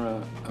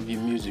genre of your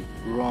music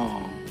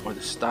wrong, or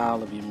the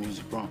style of your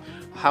music wrong,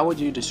 how would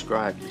you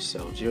describe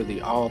yourselves? You're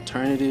the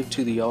alternative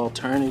to the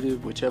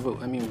alternative, whichever,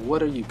 I mean,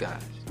 what are you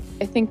guys?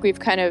 I think we've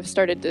kind of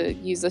started to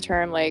use the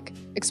term like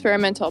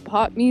experimental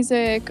pop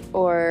music,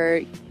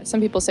 or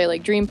some people say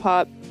like dream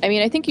pop. I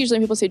mean, I think usually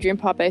when people say dream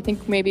pop, I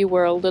think maybe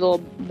we're a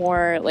little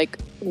more like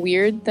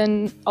weird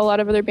than a lot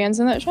of other bands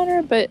in that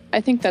genre, but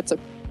I think that's a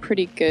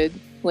pretty good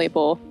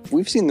label.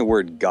 We've seen the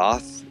word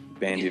goth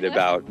bandied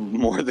about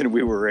more than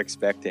we were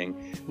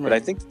expecting, but I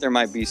think that there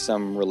might be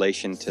some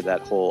relation to that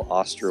whole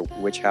Austro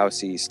witch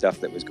housey stuff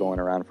that was going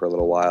around for a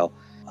little while.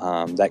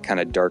 That kind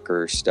of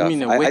darker stuff. You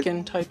mean the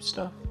Wiccan type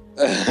stuff?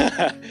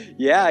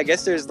 Yeah, I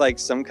guess there's like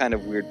some kind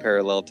of weird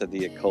parallel to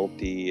the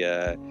occulty,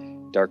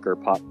 darker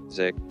pop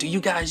music. Do you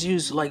guys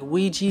use like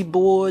Ouija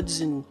boards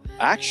and?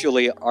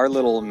 Actually, our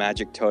little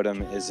magic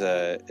totem is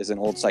an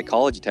old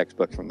psychology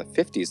textbook from the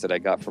 50s that I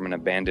got from an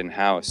abandoned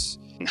house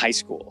in high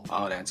school.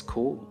 Oh, that's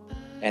cool.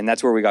 And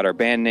that's where we got our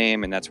band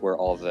name, and that's where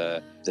all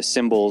the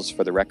symbols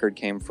for the record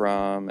came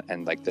from,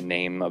 and like the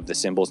name of the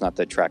symbols, not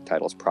the track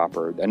titles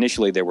proper.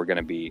 Initially, they were going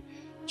to be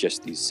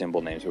just these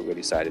symbol names, but we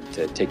decided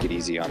to take it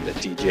easy on the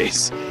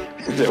DJs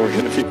that were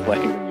going to be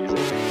playing the music.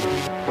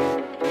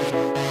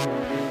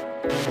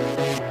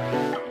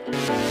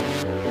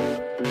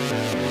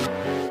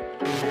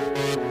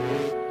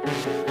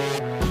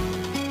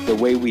 The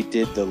way we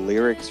did the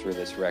lyrics for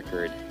this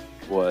record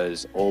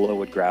was Ola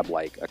would grab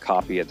like a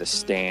copy of The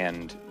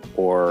Stand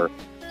or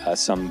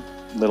some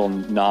little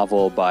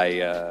novel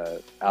by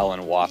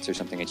Alan Watts or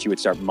something, and she would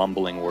start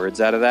mumbling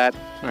words out of that.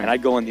 Right. And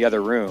I'd go in the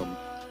other room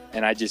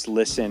and I'd just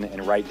listen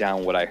and write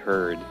down what I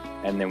heard,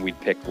 and then we'd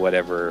pick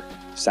whatever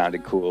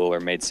sounded cool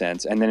or made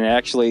sense. And then it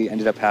actually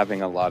ended up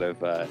having a lot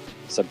of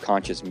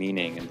subconscious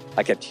meaning, and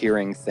I kept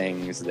hearing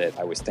things that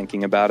I was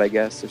thinking about, I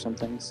guess, or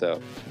something.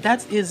 So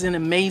that is an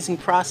amazing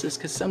process,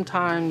 because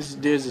sometimes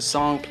there's a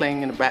song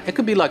playing in the back. It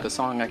could be like a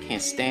song I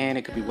can't stand,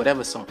 it could be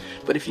whatever song,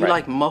 but if you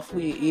like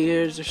muffle your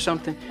ears or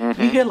something,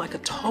 you hear like a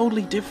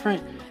totally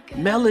different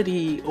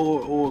melody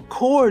or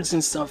chords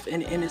and stuff,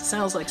 and it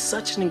sounds like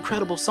such an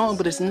incredible song,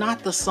 but it's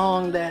not the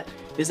song that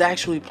is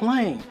actually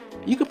playing.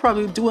 You could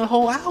probably do a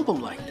whole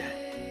album like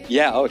that.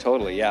 Yeah, oh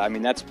totally. Yeah, I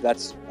mean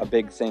that's a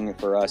big thing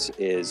for us,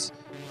 is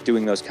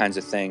doing those kinds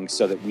of things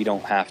so that we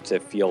don't have to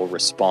feel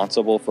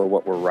responsible for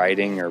what we're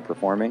writing or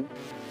performing.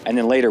 And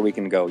then later we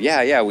can go,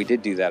 yeah, we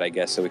did do that, I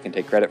guess, so we can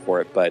take credit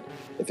for it. But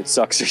if it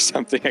sucks or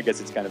something, I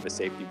guess it's kind of a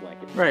safety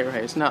blanket. Right.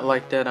 It's not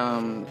like that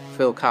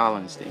Phil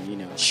Collins thing, you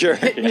know. Sure.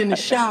 Hit me in the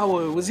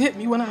shower. It was hit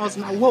me when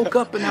I woke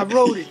up and I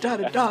wrote it,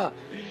 da-da-da.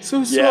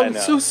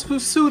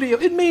 Studio.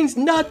 It means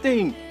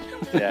nothing.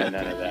 Yeah,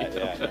 none of that.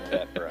 Yeah, none of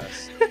that for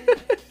us.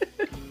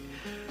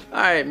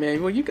 All right,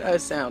 man. Well, you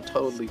guys sound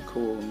totally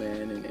cool,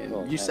 man.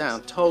 And you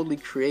sound totally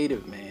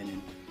creative,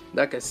 man.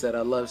 Like I said,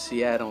 I love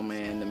Seattle,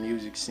 man, the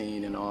music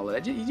scene and all of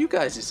that. You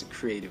guys just a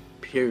creative,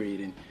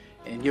 period.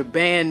 And your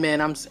band, man,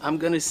 I'm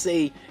going to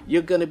say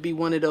you're going to be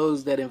one of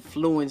those that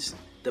influence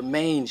the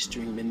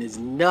mainstream, and there's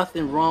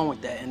nothing wrong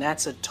with that. And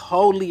that's a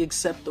totally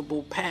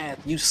acceptable path.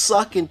 You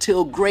suck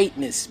until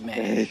greatness,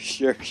 man.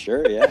 Sure,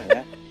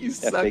 yeah. You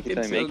suck fake it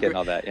until you make it and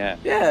all that, yeah.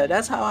 Yeah,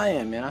 that's how I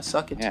am, man. I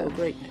suck until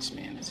greatness,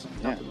 man. There's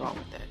nothing wrong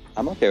with that.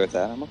 I'm okay with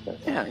that.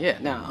 Yeah.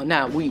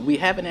 Now we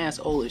haven't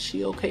asked Ola, is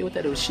she okay with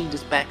that, or is she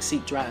just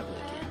backseat driver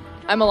again?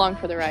 I'm along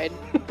for the ride.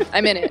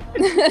 I'm in it.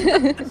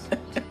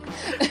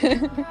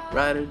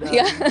 Ride or die?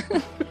 Yeah.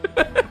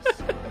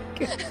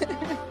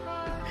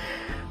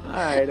 All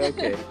right,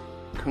 okay.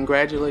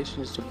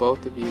 Congratulations to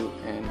both of you,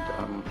 and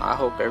I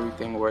hope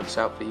everything works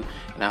out for you.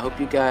 And I hope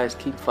you guys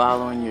keep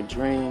following your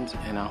dreams,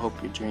 and I hope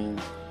your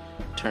dreams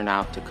turn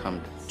out to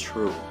come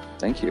true.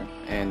 Thank you.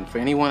 And for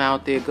anyone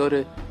out there, go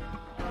to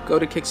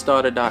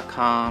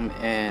Kickstarter.com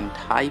and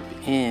type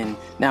in.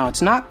 Now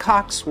it's not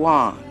Cock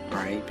Swan,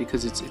 right?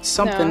 Because it's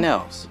something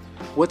else.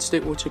 What's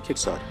your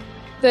Kickstarter?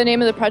 The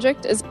name of the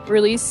project is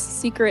Release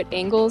Secret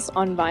Angles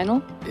on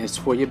Vinyl. It's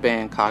for your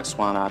band Cock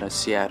Swan out of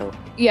Seattle.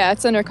 Yeah,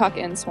 it's under Cock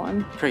and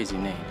Swan. Crazy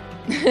name.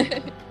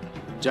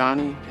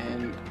 Johnny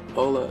and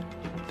Ola,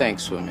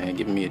 thanks for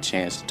giving me a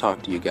chance to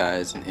talk to you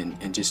guys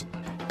and just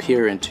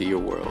peer into your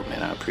world,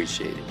 man. I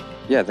appreciate it.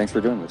 Yeah, thanks for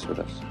doing this with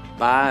us.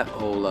 Bye,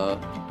 Ola.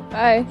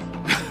 Bye.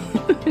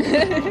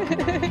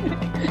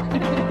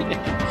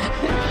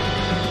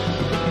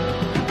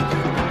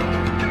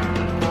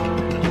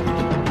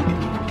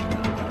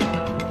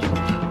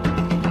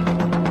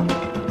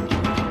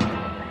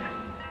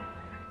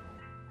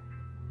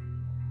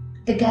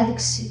 The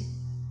galaxy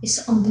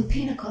is on the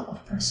pinnacle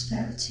of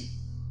prosperity.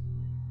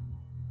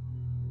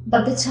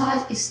 But the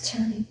tide is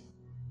turning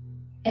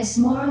as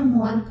more and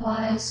more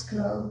empires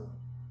grow,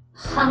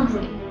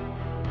 hungry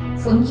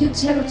for new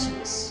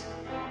territories.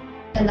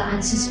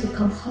 Alliances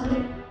become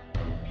hollow,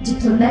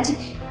 diplomatic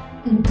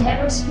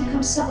endeavors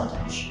become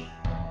sabotage,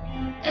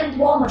 and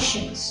war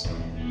machines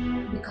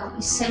become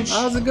essential.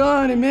 How's it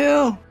going,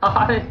 Emil?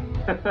 Hi.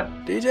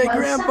 DJ While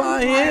Grandpa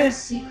some here. empires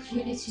seek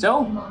unity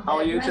So, among how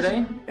are their you today?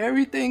 residents,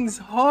 Everything's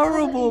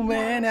horrible,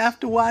 man.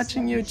 After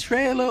watching your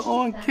trailer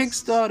on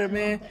Kickstarter,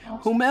 man,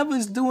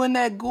 whomever's doing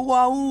that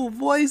Guau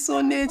voice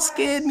on there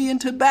scared me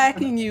into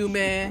backing you,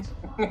 man.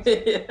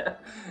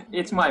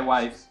 It's my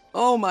wife.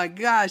 Oh my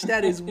gosh,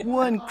 that is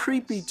one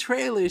creepy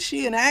trailer. Is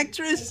she an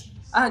actress?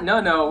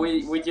 No,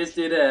 we just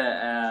did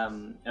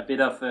a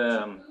bit of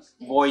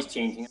voice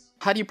changing.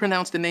 How do you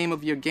pronounce the name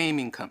of your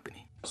gaming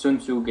company? Sun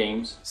Tzu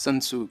Games. Sun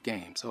Tzu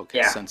Games. Okay,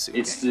 Yeah, Sun Tzu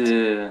it's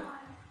Games.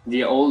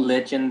 the old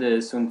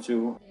legend Sun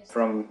Tzu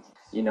from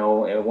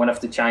one of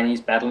the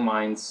Chinese battle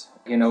minds.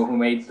 Who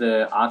made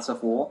the Arts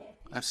of War.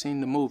 I've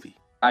seen the movie.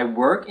 I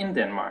work in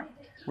Denmark.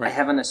 Right. I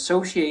have an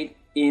associate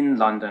in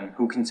London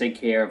who can take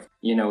care of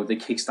the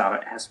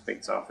Kickstarter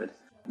aspects of it.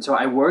 So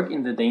I work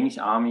in the Danish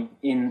army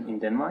in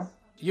Denmark.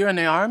 You're in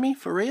the army,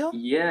 for real?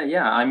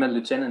 Yeah, I'm a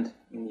lieutenant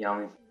in the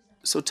army.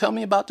 So tell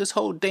me about this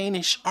whole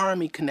Danish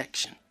army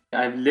connection.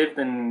 I've lived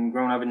and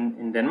grown up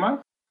in Denmark.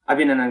 I've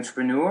been an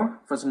entrepreneur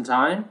for some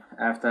time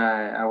after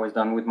I was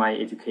done with my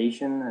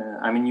education.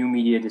 I'm a new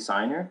media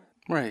designer.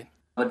 Right.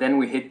 But then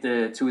we hit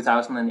the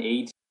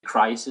 2008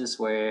 crisis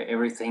where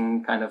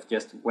everything kind of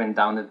just went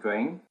down the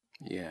drain.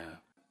 Yeah.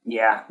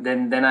 Yeah,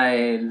 then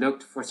I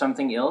looked for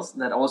something else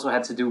that also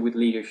had to do with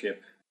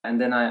leadership. And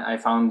then I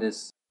found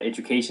this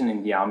education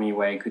in the army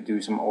where I could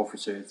do some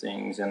officer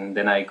things. And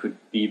then I could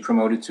be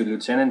promoted to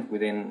lieutenant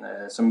within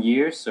some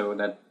years. So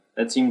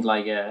that seemed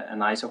like a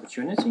nice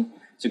opportunity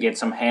to get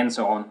some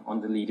hands-on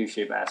on the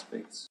leadership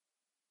aspects.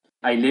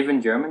 I live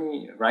in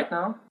Germany right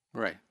now.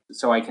 Right.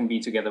 So I can be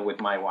together with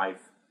my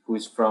wife,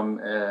 who's from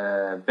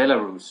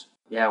Belarus.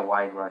 Yeah,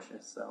 White Russia.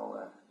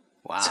 So...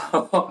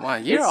 Wow. Wow,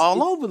 you're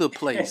all over the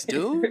place,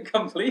 dude.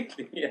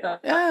 Completely, yeah.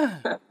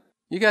 Yeah.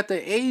 You got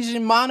the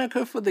Asian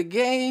moniker for the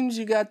games.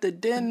 You got the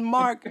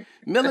Denmark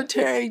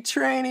military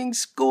training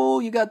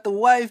school. You got the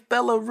wife,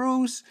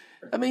 Belarus.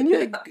 I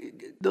mean,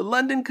 the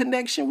London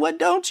connection. What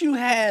don't you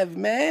have,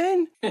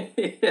 man?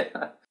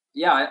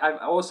 Yeah.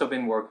 I've also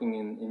been working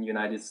in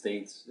United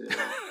States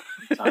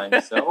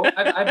time, so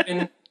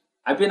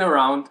I've been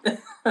around.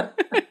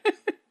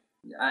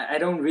 I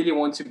don't really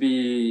want to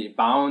be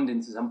bound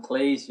into some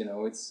place,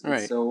 It's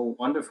so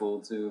wonderful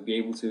to be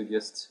able to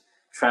just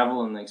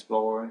travel and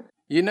explore.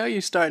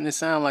 You're starting to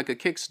sound like a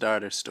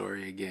Kickstarter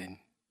story again.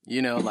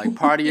 Like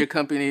part of your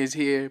company is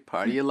here,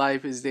 part of your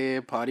life is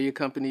there, part of your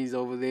company is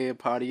over there,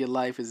 part of your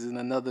life is in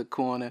another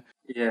corner.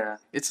 Yeah.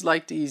 It's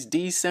like these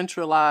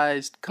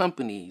decentralized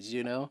companies,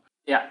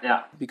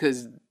 Yeah.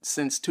 Because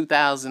since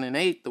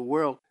 2008, the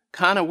world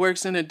kind of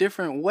works in a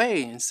different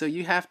way, and so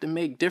you have to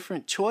make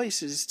different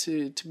choices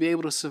to be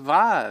able to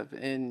survive,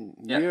 and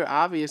you're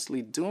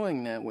obviously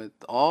doing that with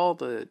all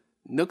the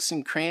nooks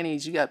and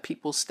crannies. You got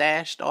people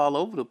stashed all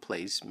over the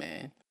place,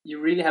 man.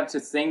 You really have to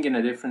think in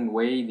a different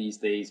way these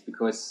days,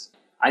 because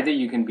either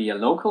you can be a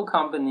local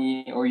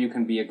company or you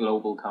can be a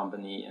global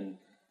company, and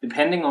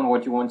depending on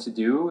what you want to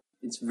do,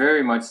 it's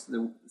very much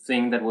the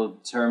thing that will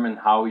determine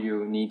how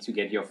you need to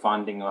get your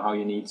funding or how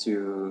you need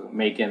to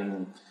make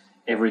an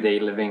everyday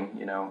living,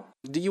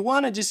 Do you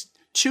want to just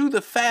chew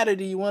the fat, or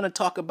do you want to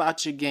talk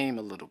about your game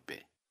a little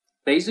bit?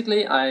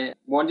 Basically, I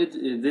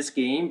wanted this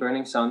game,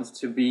 Burning Suns,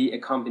 to be a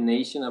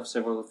combination of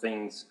several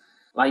things.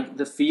 Like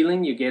the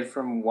feeling you get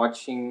from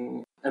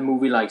watching a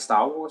movie like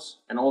Star Wars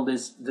and all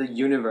the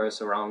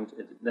universe around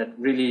it that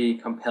really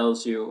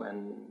compels you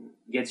and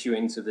gets you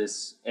into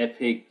this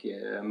epic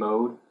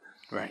mode.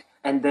 Right.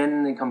 And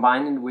then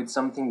combine it with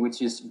something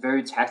which is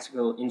very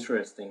tactical,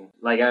 interesting.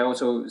 Like I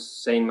also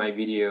say in my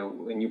video,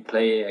 when you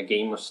play a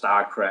game of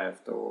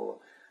StarCraft or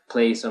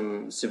play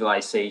some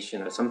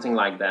Civilization or something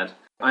like that,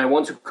 I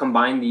want to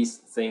combine these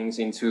things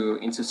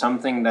into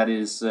something that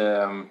is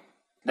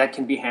that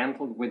can be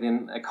handled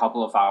within a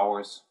couple of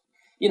hours.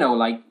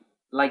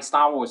 Like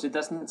Star Wars, it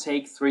doesn't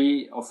take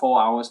 3 or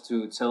 4 hours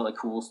to tell a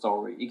cool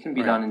story. It can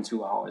be done in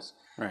 2 hours.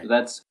 Right. So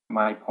that's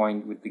my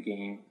point with the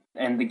game.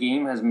 And the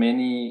game has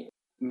many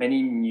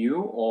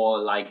new or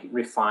like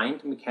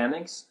refined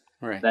mechanics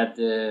that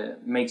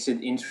makes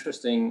it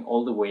interesting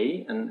all the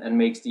way and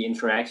makes the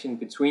interaction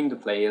between the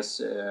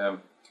players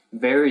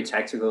very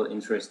tactical,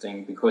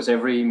 interesting, because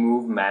every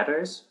move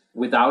matters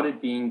without it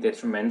being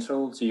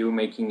detrimental to you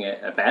making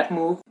a bad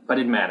move, but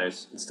it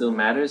matters. It still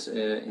matters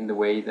in the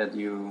way that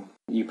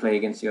you play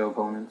against your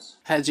opponents.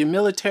 Has your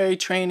military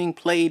training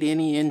played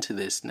any into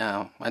this?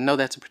 Now, I know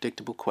that's a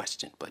predictable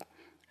question, but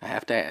I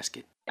have to ask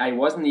it. I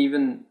wasn't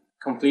even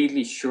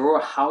completely sure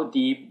how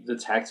deep the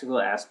tactical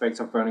aspects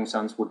of Burning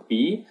Suns would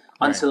be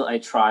until I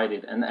tried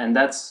it. And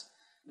that's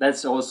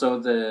That's also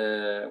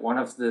one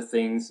of the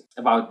things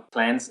about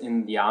plans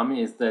in the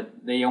army is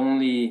that they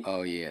only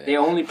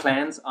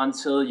plans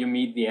until you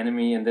meet the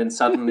enemy, and then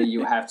suddenly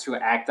you have to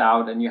act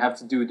out and you have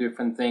to do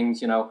different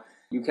things.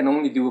 You can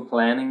only do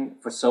planning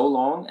for so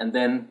long, and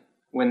then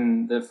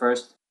when the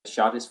first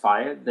shot is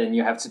fired, then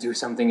you have to do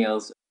something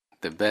else.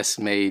 The best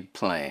made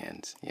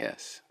plans,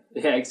 yes.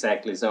 Yeah,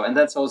 exactly. So, and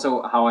that's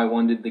also how I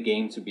wanted the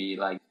game to be.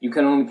 Like, you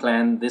can only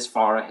plan this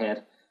far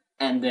ahead,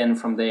 and then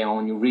from there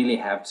on, you really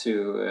have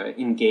to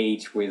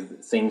engage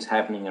with things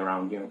happening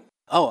around you.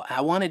 Oh,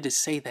 I wanted to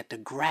say that the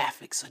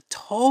graphics are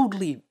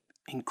totally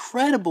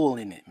incredible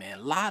in it, man.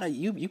 A lot of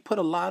you put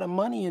a lot of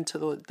money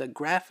into the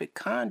graphic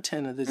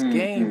content of this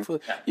game for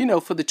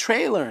for the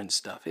trailer and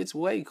stuff. It's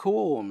way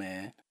cool,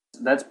 man.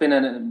 That's been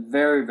a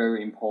very,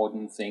 very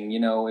important thing.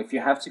 If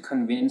you have to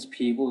convince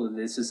people that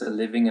this is a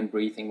living and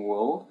breathing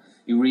world,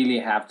 you really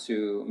have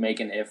to make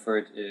an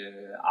effort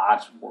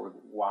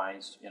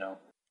artwork-wise,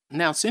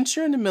 Now, since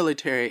you're in the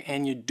military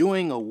and you're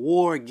doing a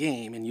war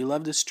game and you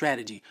love the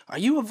strategy, are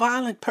you a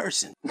violent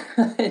person?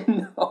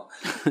 No.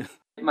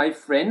 My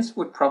friends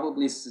would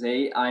probably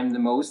say I'm the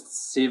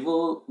most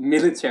civil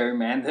military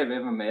man they've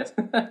ever met.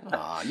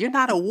 You're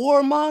not a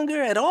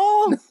warmonger at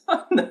all?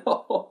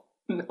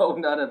 No,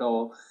 not at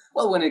all.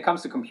 Well, when it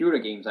comes to computer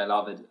games, I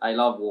love it. I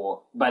love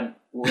war. But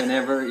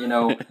whenever,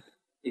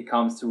 it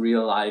comes to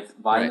real life,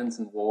 violence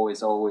and war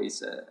is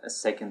always a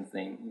second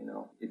thing,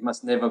 It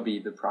must never be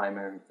the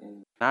primary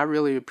thing. I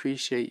really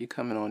appreciate you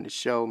coming on the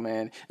show,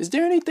 man. Is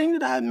there anything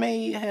that I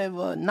may have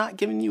not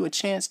given you a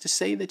chance to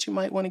say that you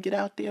might want to get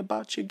out there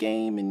about your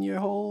game and your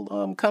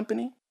whole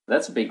company?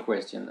 That's a big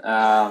question. There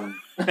are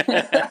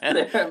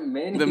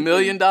many. The $1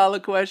 million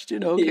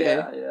question?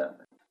 Okay.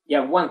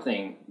 Yeah, one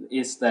thing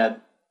is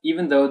that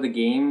even though the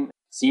game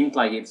seemed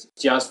like it's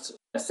just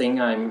a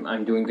thing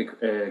I'm doing the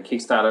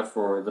Kickstarter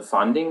for the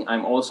funding,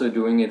 I'm also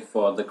doing it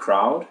for the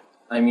crowd.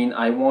 I mean,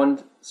 I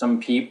want some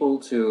people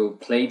to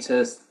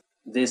playtest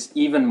this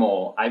even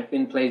more. I've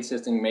been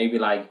playtesting maybe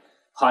like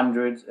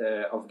 100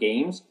 of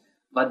games,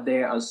 but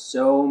there are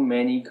so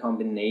many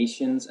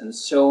combinations and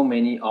so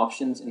many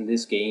options in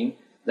this game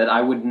that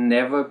I would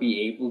never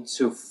be able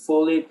to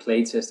fully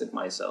playtest it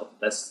myself.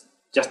 That's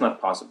just not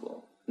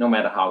possible, no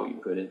matter how you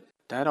put it.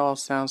 That all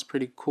sounds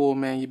pretty cool,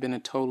 man. You've been a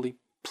totally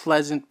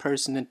pleasant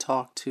person to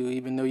talk to,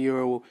 even though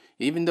you're a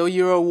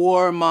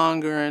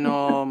warmonger and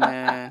all,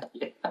 man.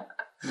 Yeah.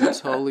 You're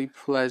totally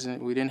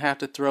pleasant. We didn't have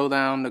to throw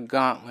down the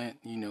gauntlet,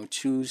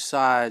 choose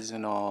sides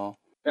and all.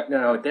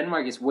 No,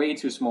 Denmark is way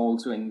too small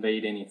to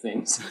invade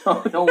anything,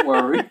 so don't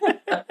worry.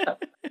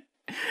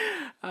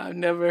 I've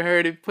never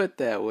heard it put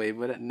that way,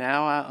 but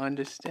now I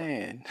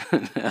understand.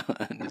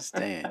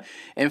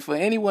 And for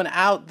anyone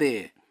out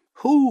there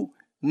who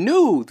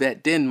knew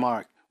that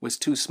Denmark was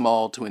too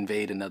small to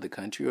invade another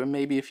country, or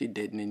maybe if you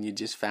didn't and you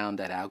just found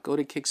that out, go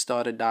to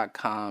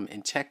Kickstarter.com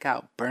and check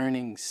out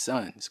Burning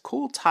Suns.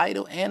 Cool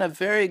title and a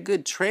very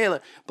good trailer,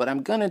 but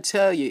I'm gonna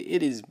tell you,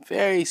 it is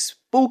very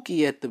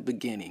spooky at the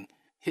beginning.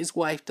 His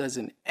wife does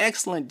an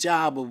excellent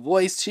job of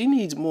voice. She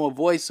needs more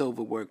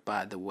voiceover work,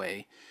 by the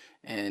way,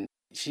 and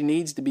she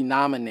needs to be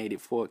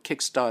nominated for a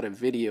Kickstarter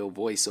Video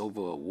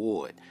Voiceover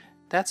Award.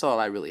 That's all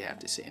I really have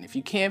to say. And if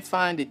you can't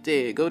find it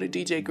there, go to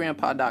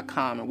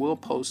djgrandpa.com and we'll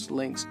post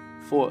links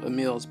for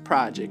Emil's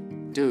project.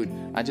 Dude,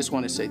 I just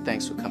want to say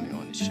thanks for coming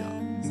on the show.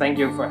 Thank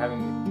you for having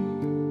me.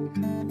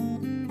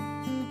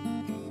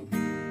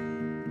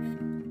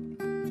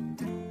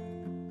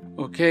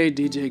 Okay,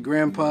 DJ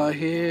Grandpa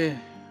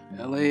here.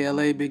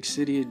 LA, big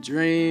city of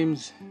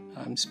dreams.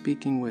 I'm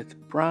speaking with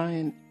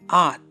Brian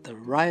Ott, the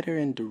writer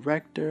and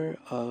director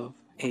of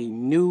a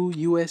new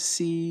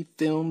USC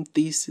film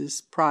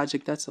thesis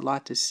project. That's a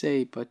lot to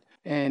say,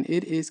 and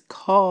it is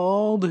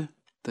called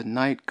The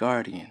Night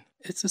Guardian.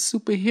 It's a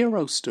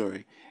superhero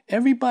story.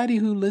 Everybody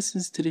who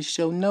listens to this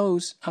show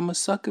knows I'm a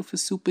sucker for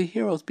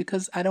superheroes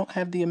because I don't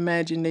have the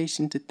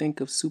imagination to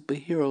think of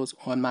superheroes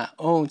on my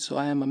own. So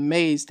I am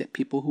amazed at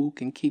people who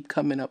can keep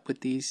coming up with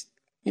these,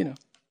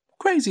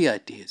 crazy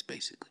ideas,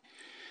 basically.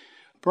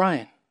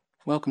 Brian,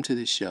 welcome to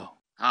this show.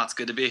 Oh, it's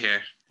good to be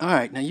here. All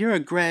right, now you're a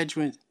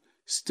graduate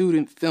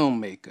student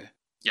filmmaker.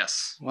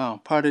 Yes.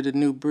 Wow, part of the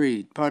new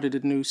breed, part of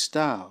the new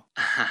style.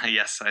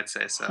 Yes, I'd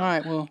say so. All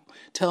right, well,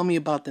 tell me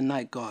about The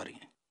Night Guardian.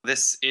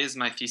 This is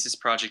my thesis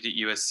project at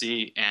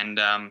USC, and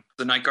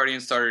The Night Guardian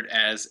started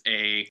as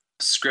a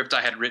script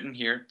I had written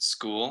here at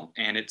school,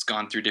 and it's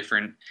gone through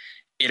different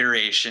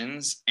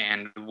iterations,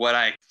 and what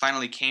I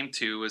finally came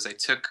to was I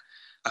took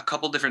a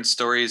couple different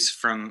stories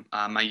from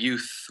my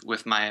youth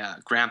with my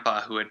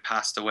grandpa who had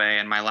passed away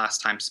and my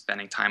last time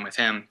spending time with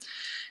him,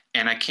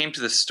 and I came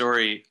to the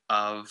story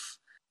of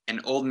an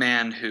old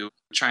man who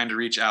trying to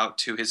reach out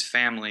to his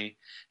family,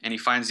 and he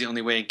finds the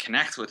only way to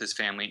connect with his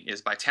family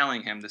is by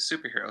telling him the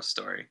superhero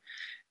story.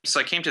 So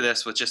I came to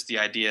this with just the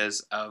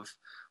ideas of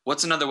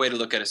what's another way to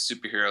look at a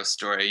superhero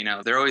story?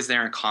 They're always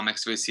there in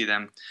comics, we see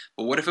them,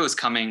 but what if it was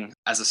coming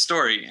as a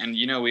story? And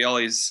we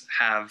always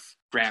have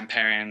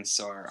grandparents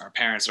or our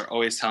parents are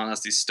always telling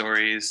us these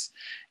stories,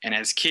 and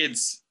as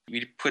kids,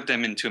 we put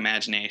them into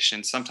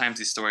imagination. Sometimes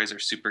these stories are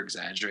super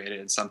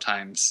exaggerated.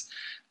 Sometimes,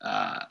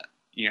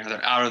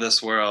 they're out of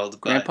this world.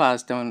 But...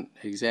 Grandpas don't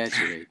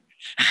exaggerate.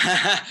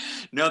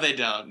 No, they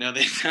don't.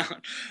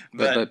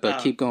 But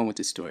keep going with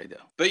the story,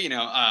 though. But,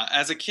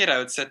 as a kid, I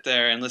would sit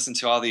there and listen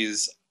to all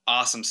these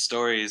awesome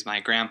stories my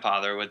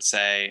grandfather would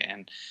say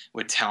and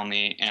would tell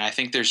me. And I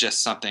think there's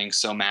just something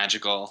so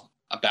magical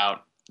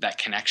about that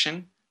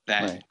connection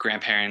that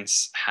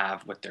grandparents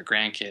have with their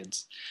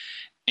grandkids.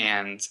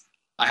 And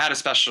I had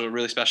a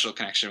really special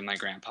connection with my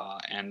grandpa.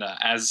 And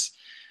as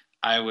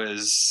I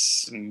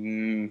was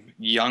a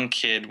young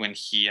kid when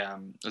he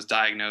was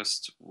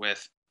diagnosed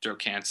with throat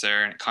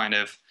cancer, and it kind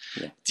of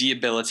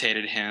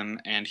debilitated him,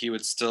 and he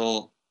would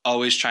still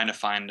always trying to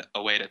find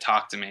a way to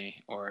talk to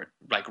me or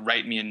like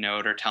write me a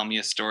note or tell me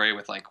a story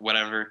with like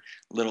whatever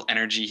little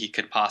energy he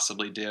could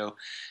possibly do.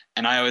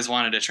 And I always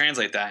wanted to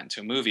translate that into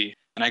a movie.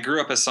 And I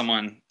grew up as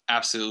someone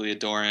absolutely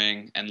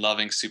adoring and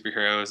loving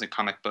superheroes and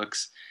comic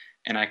books.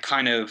 And I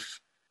kind of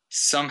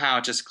somehow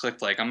just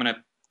clicked, like, I'm going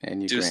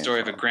to do a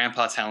story of a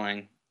grandpa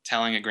telling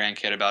a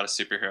grandkid about a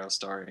superhero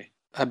story.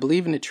 I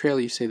believe in the trailer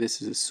you say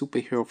this is a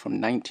superhero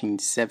from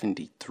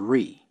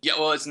 1973. Yeah,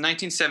 well, it's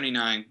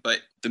 1979, but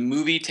the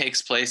movie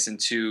takes place in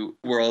two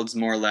worlds,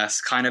 more or less,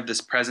 kind of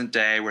this present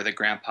day where the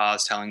grandpa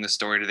is telling the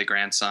story to the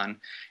grandson.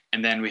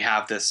 And then we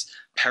have this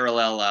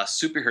parallel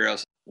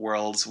superhero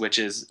worlds, which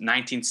is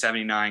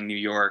 1979 New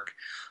York.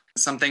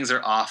 Some things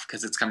are off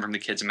because it's come from the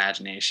kid's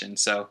imagination.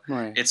 So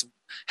it's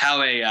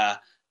how an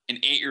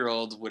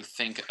 8-year-old would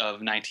think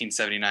of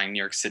 1979 New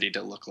York City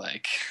to look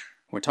like.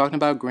 We're talking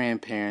about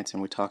grandparents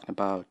and we're talking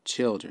about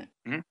children.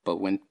 Mm-hmm. But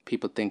when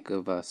people think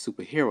of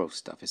superhero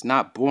stuff, it's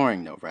not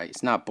boring though, right?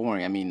 It's not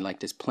boring. I mean,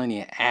 like there's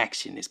plenty of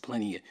action. There's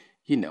plenty of,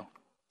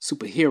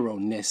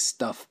 superhero-ness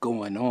stuff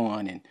going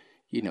on and,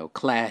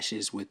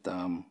 clashes with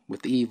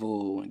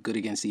evil and good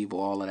against evil,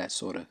 all of that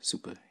sort of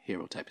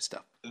superhero type of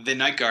stuff. The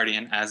Night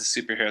Guardian, as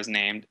the superhero is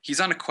named, he's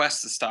on a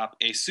quest to stop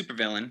a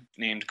supervillain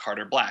named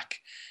Carter Black.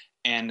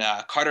 And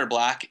Carter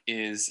Black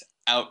is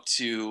out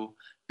to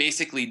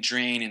basically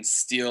drain and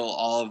steal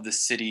all of the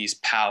city's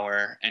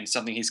power and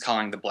something he's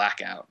calling the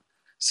blackout.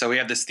 So we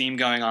have this theme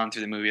going on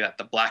through the movie that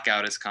the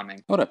blackout is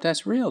coming. Hold up,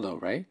 that's real though,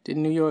 right?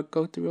 Didn't New York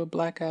go through a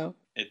blackout?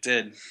 It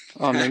did.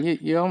 Oh man,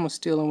 you're almost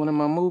stealing one of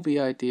my movie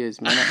ideas,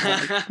 man.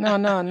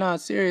 No,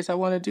 serious. I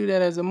want to do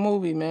that as a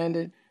movie,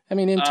 man.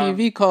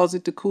 MTV calls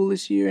it the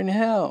coolest year in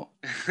hell.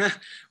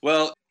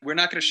 Well, we're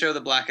not going to show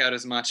the blackout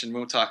as much and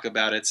won't talk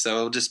about it, so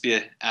it'll just be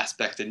an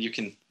aspect and you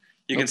can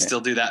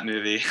still do that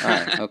movie. All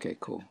right. Okay,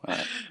 cool. All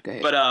right. Go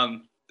ahead.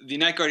 But the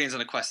Night Guardian's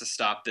on a quest to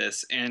stop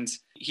this, and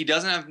he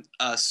doesn't have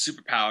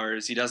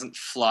superpowers. He doesn't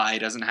fly. He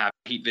doesn't have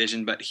heat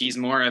vision, but he's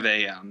more of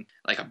a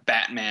like a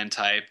Batman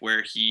type,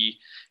 where he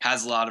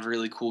has a lot of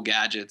really cool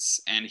gadgets,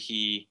 and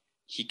he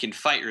can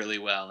fight really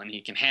well, and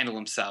he can handle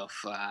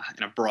himself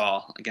in a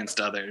brawl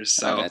against others.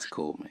 So that's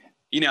cool,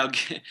 man.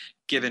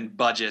 Given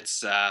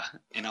budgets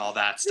and all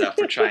that stuff,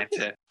 we're trying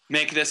to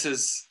make this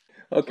as.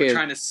 Okay. We're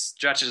trying to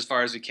stretch it as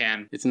far as we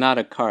can. It's not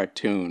a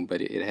cartoon, but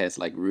it has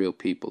like real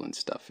people and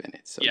stuff in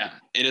it. So yeah,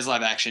 it is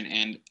live action,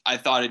 and I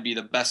thought it'd be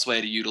the best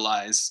way to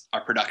utilize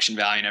our production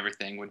value and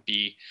everything would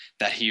be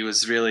that he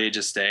was really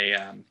just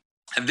a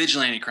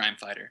vigilante crime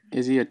fighter.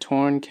 Is he a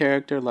torn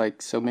character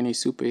like so many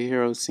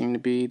superheroes seem to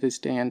be this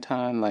day and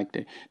time?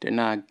 Like they're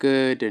not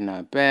good, they're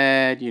not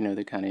bad,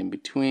 they're kind of in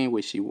between,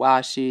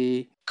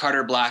 wishy-washy.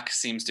 Carter Black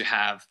seems to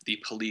have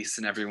the police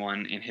and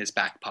everyone in his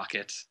back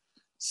pocket.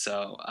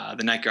 So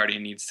the Night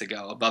Guardian needs to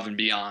go above and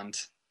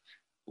beyond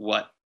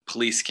what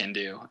police can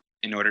do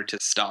in order to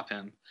stop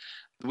him.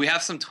 We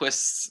have some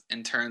twists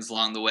and turns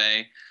along the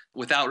way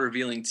without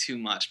revealing too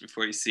much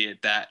before you see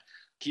it, that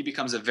he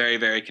becomes a very,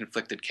 very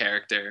conflicted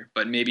character,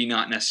 but maybe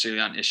not necessarily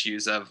on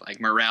issues of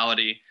like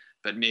morality,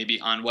 but maybe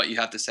on what you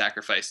have to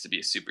sacrifice to be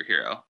a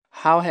superhero.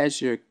 How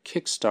has your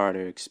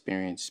Kickstarter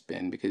experience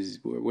been? Because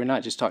we're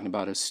not just talking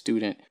about a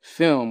student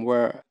film,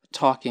 we're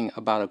talking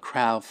about a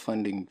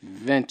crowdfunding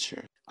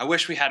venture. I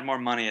wish we had more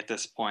money at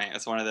this point.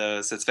 It's one of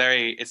those,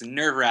 it's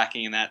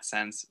nerve-wracking in that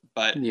sense,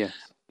 but yeah.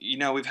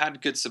 We've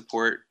had good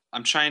support.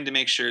 I'm trying to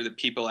make sure that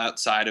people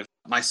outside of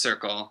my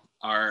circle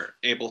are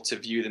able to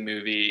view the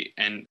movie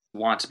and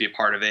want to be a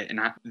part of it, and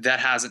that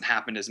hasn't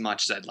happened as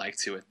much as I'd like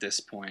to at this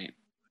point.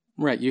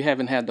 Right, you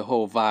haven't had the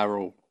whole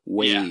viral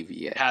wave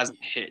yet. It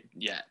hasn't hit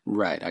yet.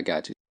 Right, I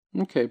got you.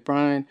 Okay,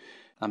 Brian,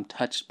 I'm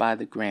touched by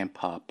the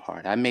grandpa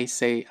part. I may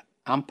say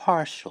I'm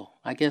partial.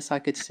 I guess I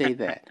could say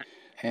that.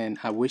 And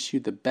I wish you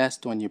the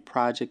best on your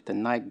project, The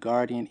Night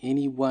Guardian.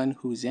 Anyone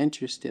who's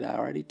interested, I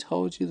already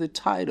told you the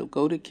title.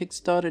 Go to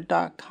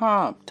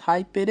Kickstarter.com.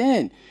 Type it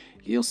in.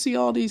 You'll see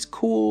all these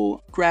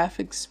cool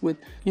graphics with,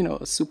 a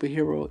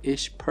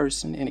superhero-ish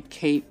person in a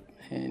cape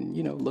and,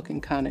 looking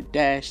kind of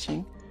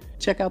dashing.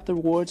 Check out the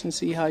rewards and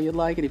see how you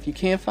like it. If you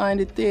can't find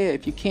it there,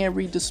 if you can't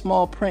read the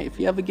small print, if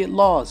you ever get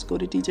lost, go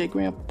to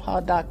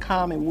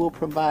DJGrandpa.com and we'll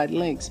provide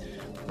links.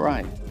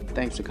 Brian,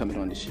 thanks for coming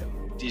on the show.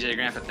 DJ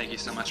Grandpa, thank you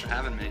so much for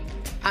having me.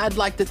 I'd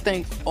like to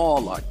thank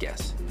all our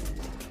guests.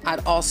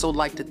 I'd also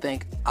like to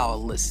thank our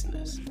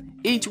listeners.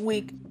 Each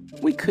week,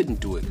 We couldn't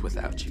do it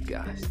without you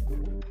guys.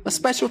 A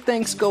special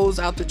thanks goes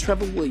out to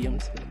Trevor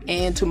Williams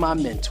and to my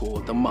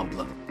mentor, The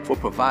Mumbler, for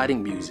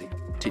providing music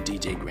to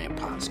DJ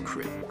Grandpa's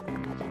Crib.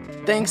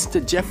 Thanks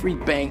to Jeffrey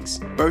Banks,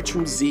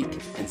 Bertram Zeke,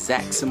 and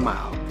Zach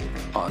Samal,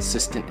 our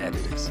assistant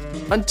editors.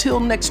 Until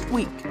next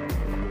week,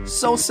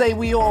 so say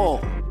we all.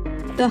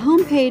 The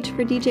homepage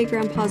for DJ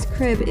Grandpa's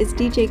Crib is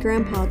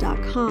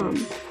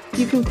djgrandpa.com.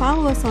 You can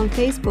follow us on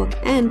Facebook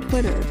and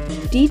Twitter,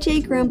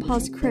 DJ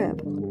Grandpa's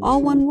Crib,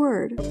 all one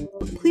word.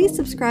 Please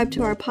subscribe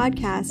to our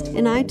podcast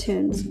in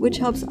iTunes, which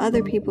helps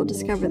other people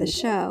discover the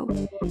show.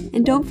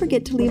 And don't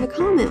forget to leave a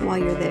comment while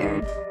you're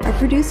there. Our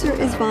producer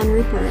is Von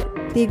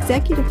Rupert. The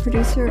executive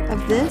producer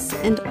of this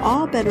and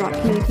all Bedrock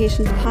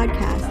Communications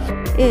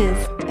podcasts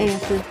is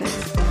A.F.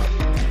 Rufus.